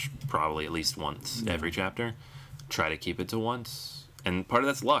surge probably at least once every chapter. Try to keep it to once. And part of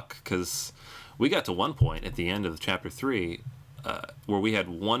that's luck, because we got to one point at the end of chapter 3 where we had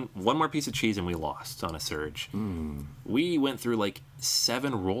one more piece of cheese and we lost on a surge. We went through like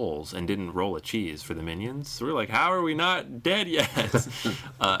 7 rolls and didn't roll a cheese for the minions. So we were like, how are we not dead yet?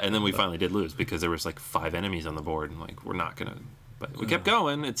 And then we finally did lose, because there was like 5 enemies on the board, and like, we're not going to... But we kept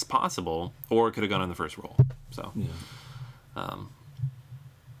going. It's possible. Or it could have gone on the first roll. So...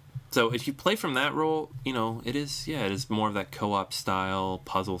 So if you play from that role, it is more of that co-op style,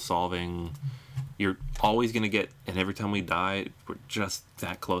 puzzle solving. You're always going to get, and every time we die, we're just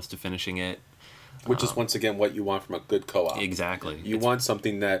that close to finishing it. Which is once again what you want from a good co-op. Exactly. You want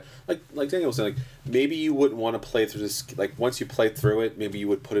something that, like Daniel was saying, like maybe you wouldn't want to play through this. Like once you play through it, maybe you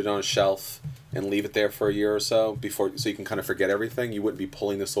would put it on a shelf and leave it there for a year or so so you can kind of forget everything. You wouldn't be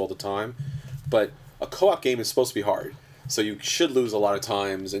pulling this all the time. But a co-op game is supposed to be hard, so you should lose a lot of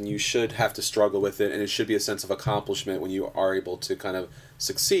times, and you should have to struggle with it, and it should be a sense of accomplishment when you are able to kind of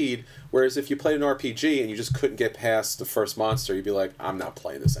succeed. Whereas if you played an RPG and you just couldn't get past the first monster, you'd be like, I'm not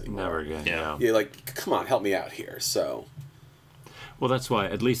playing this anymore. Never again. Yeah. You're like, come on, help me out here. So. Well, that's why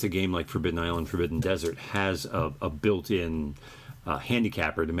at least a game like Forbidden Island, Forbidden Desert has a built-in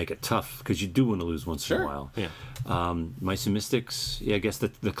handicapper to make it tough, because you do want to lose once in a while. Yeah. Mice and Mystics, I guess the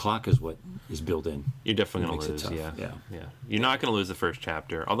clock is what is built in. You're definitely going to Makes it lose, tough. yeah. You're not going to lose the first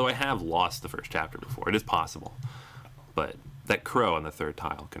chapter, although I have lost the first chapter before. It is possible. But that crow on the third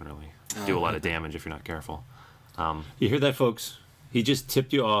tile can really do a lot of damage if you're not careful. You hear that, folks? He just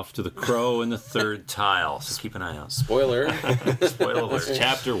tipped you off to the crow in the third tile, so keep an eye out. Spoiler. Spoiler alert. It's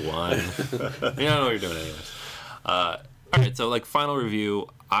chapter 1. You don't know what you're doing anyways. All right, so like final review,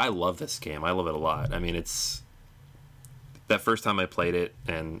 I love this game. I love it a lot. I mean, it's that first time I played it,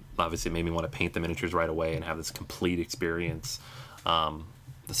 and obviously it made me want to paint the miniatures right away and have this complete experience. The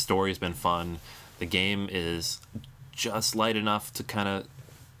story's been fun. The game is just light enough to kind of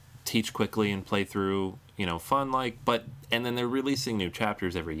teach quickly and play through, fun and then they're releasing new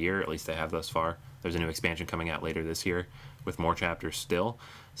chapters every year, at least they have thus far. There's a new expansion coming out later this year with more chapters still.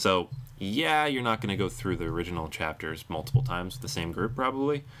 So, yeah, you're not going to go through the original chapters multiple times with the same group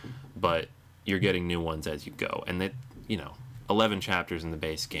probably, but you're getting new ones as you go. And that, 11 chapters in the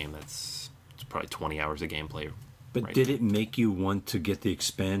base game, it's probably 20 hours of gameplay. But right did there. it make you want to get the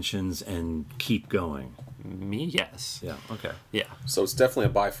expansions and keep going? Me, yes. Yeah, okay. Yeah. So it's definitely a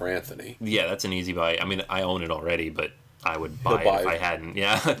buy for Anthony. Yeah, that's an easy buy. I mean, I own it already, but I would buy He'll it if buy I it. hadn't.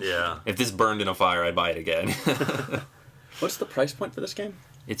 Yeah. Yeah. If this burned in a fire, I'd buy it again. What's the price point for this game?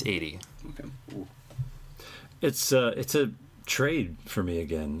 It's 80. Okay. It's a trade for me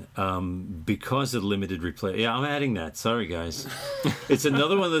again, because of limited replay. Yeah, I'm adding that. Sorry, guys. It's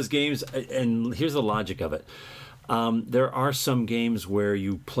another one of those games, and here's the logic of it. There are some games where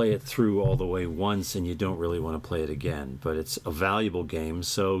you play it through all the way once and you don't really want to play it again, but it's a valuable game,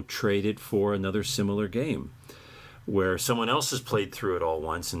 so trade it for another similar game where someone else has played through it all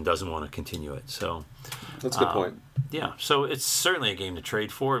once and doesn't want to continue it. So That's a good point. yeah, so it's certainly a game to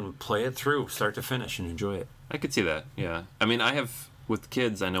trade for and play it through start to finish and enjoy it. I could see that, yeah. I mean, with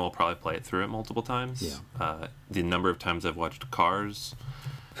kids, I know I'll probably play it through it multiple times. Yeah. The number of times I've watched Cars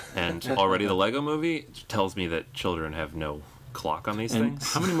and already the Lego Movie tells me that children have no clock on these And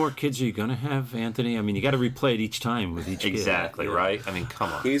things. how many more kids are you going to have, Anthony? I mean, you got to replay it each time with each Exactly, kid. right? I mean,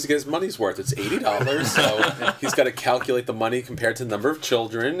 come on. He needs to get his money's worth. It's $80, so he's got to calculate the money compared to the number of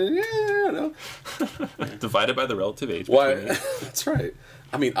children. And Divided by the relative age Why? between each. That's right.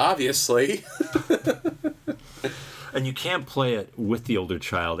 I mean, obviously. And you can't play it with the older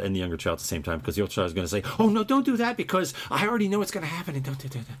child and the younger child at the same time, because the older child is going to say, "Oh no, don't do that because I already know what's going to happen." And don't do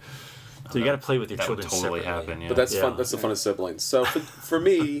that. So you got to play with your That would children totally separately. happen, yeah. But that's Yeah. fun. That's the fun of siblings. So for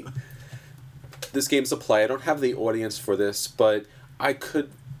me, this game's a play. I don't have the audience for this, but I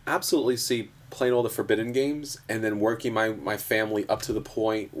could absolutely see playing all the Forbidden games and then working my family up to the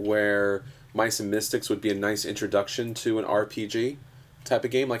point where Mice and Mystics would be a nice introduction to an RPG type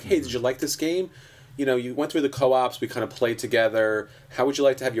of game. Like, hey, did you like this game? You went through the co-ops, we kind of played together. How would you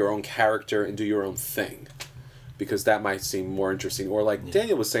like to have your own character and do your own thing? Because that might seem more interesting. Or like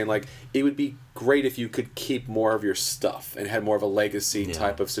Daniel was saying, like, it would be great if you could keep more of your stuff and had more of a legacy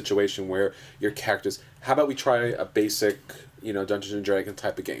type of situation where your characters... How about we try a basic, Dungeons and Dragons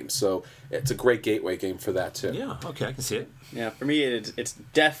type of game? So it's a great gateway game for that, too. Yeah, okay, I can see it. Yeah, for me, it's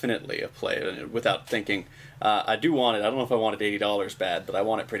definitely a play without thinking. I do want it. I don't know if I want it $80 bad, but I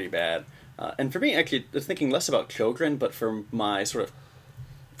want it pretty bad. And for me, actually, I was thinking less about children, but for my sort of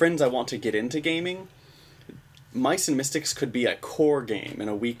friends I want to get into gaming, Mice and Mystics could be a core game in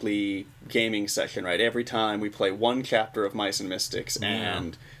a weekly gaming session, right? Every time we play one chapter of Mice and Mystics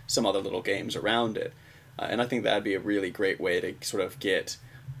and some other little games around it. And I think that'd be a really great way to sort of get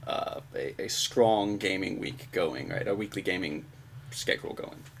a strong gaming week going, right? A weekly gaming schedule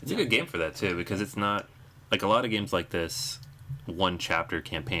going. It's a good game for that, too, because it's not... Like, a lot of games like this, one chapter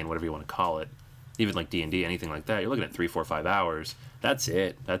campaign, whatever you want to call it, even like D&D, anything like that, you're looking at 3, 4, 5 hours. That's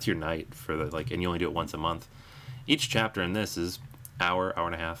it. That's your night for and you only do it once a month. Each chapter in this is hour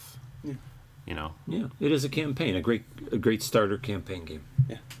and a half. Yeah. Yeah, it is a campaign, a great starter campaign game.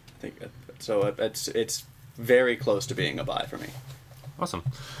 Yeah, I think so. It's very close to being a buy for me. Awesome.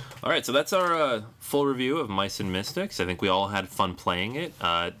 All right, so that's our full review of Mice and Mystics. I think we all had fun playing it.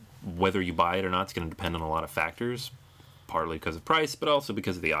 whether you buy it or not is going to depend on a lot of factors, partly because of price, but also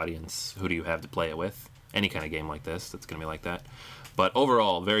because of the audience. Who do you have to play it with? Any kind of game like this, that's going to be like that. But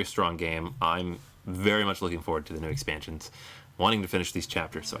overall, very strong game. I'm very much looking forward to the new expansions, wanting to finish these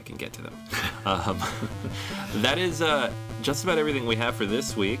chapters so I can get to them. That is just about everything we have for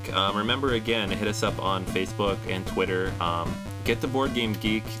this week. Remember, again, hit us up on Facebook and Twitter. Get the Board Game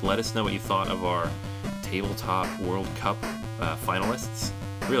Geek. Let us know what you thought of our Tabletop World Cup finalists.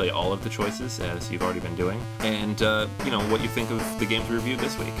 Really, all of the choices, as you've already been doing. And, what you think of the games we reviewed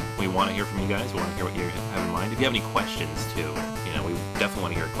this week. We want to hear from you guys. We want to hear what you have in mind. If you have any questions, too, we definitely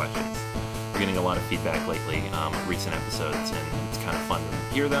want to hear questions. We're getting a lot of feedback lately with recent episodes, and it's kind of fun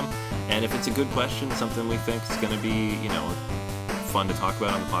to hear them. And if it's a good question, something we think is going to be, fun to talk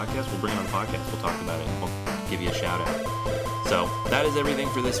about on the podcast, we'll bring it on the podcast. We'll talk about it, and we'll give you a shout-out. So, that is everything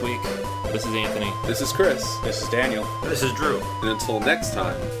for this week. This is Anthony. This is Chris. This is Daniel. This is Drew. And until next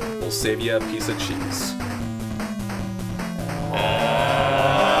time, we'll save you a piece of cheese.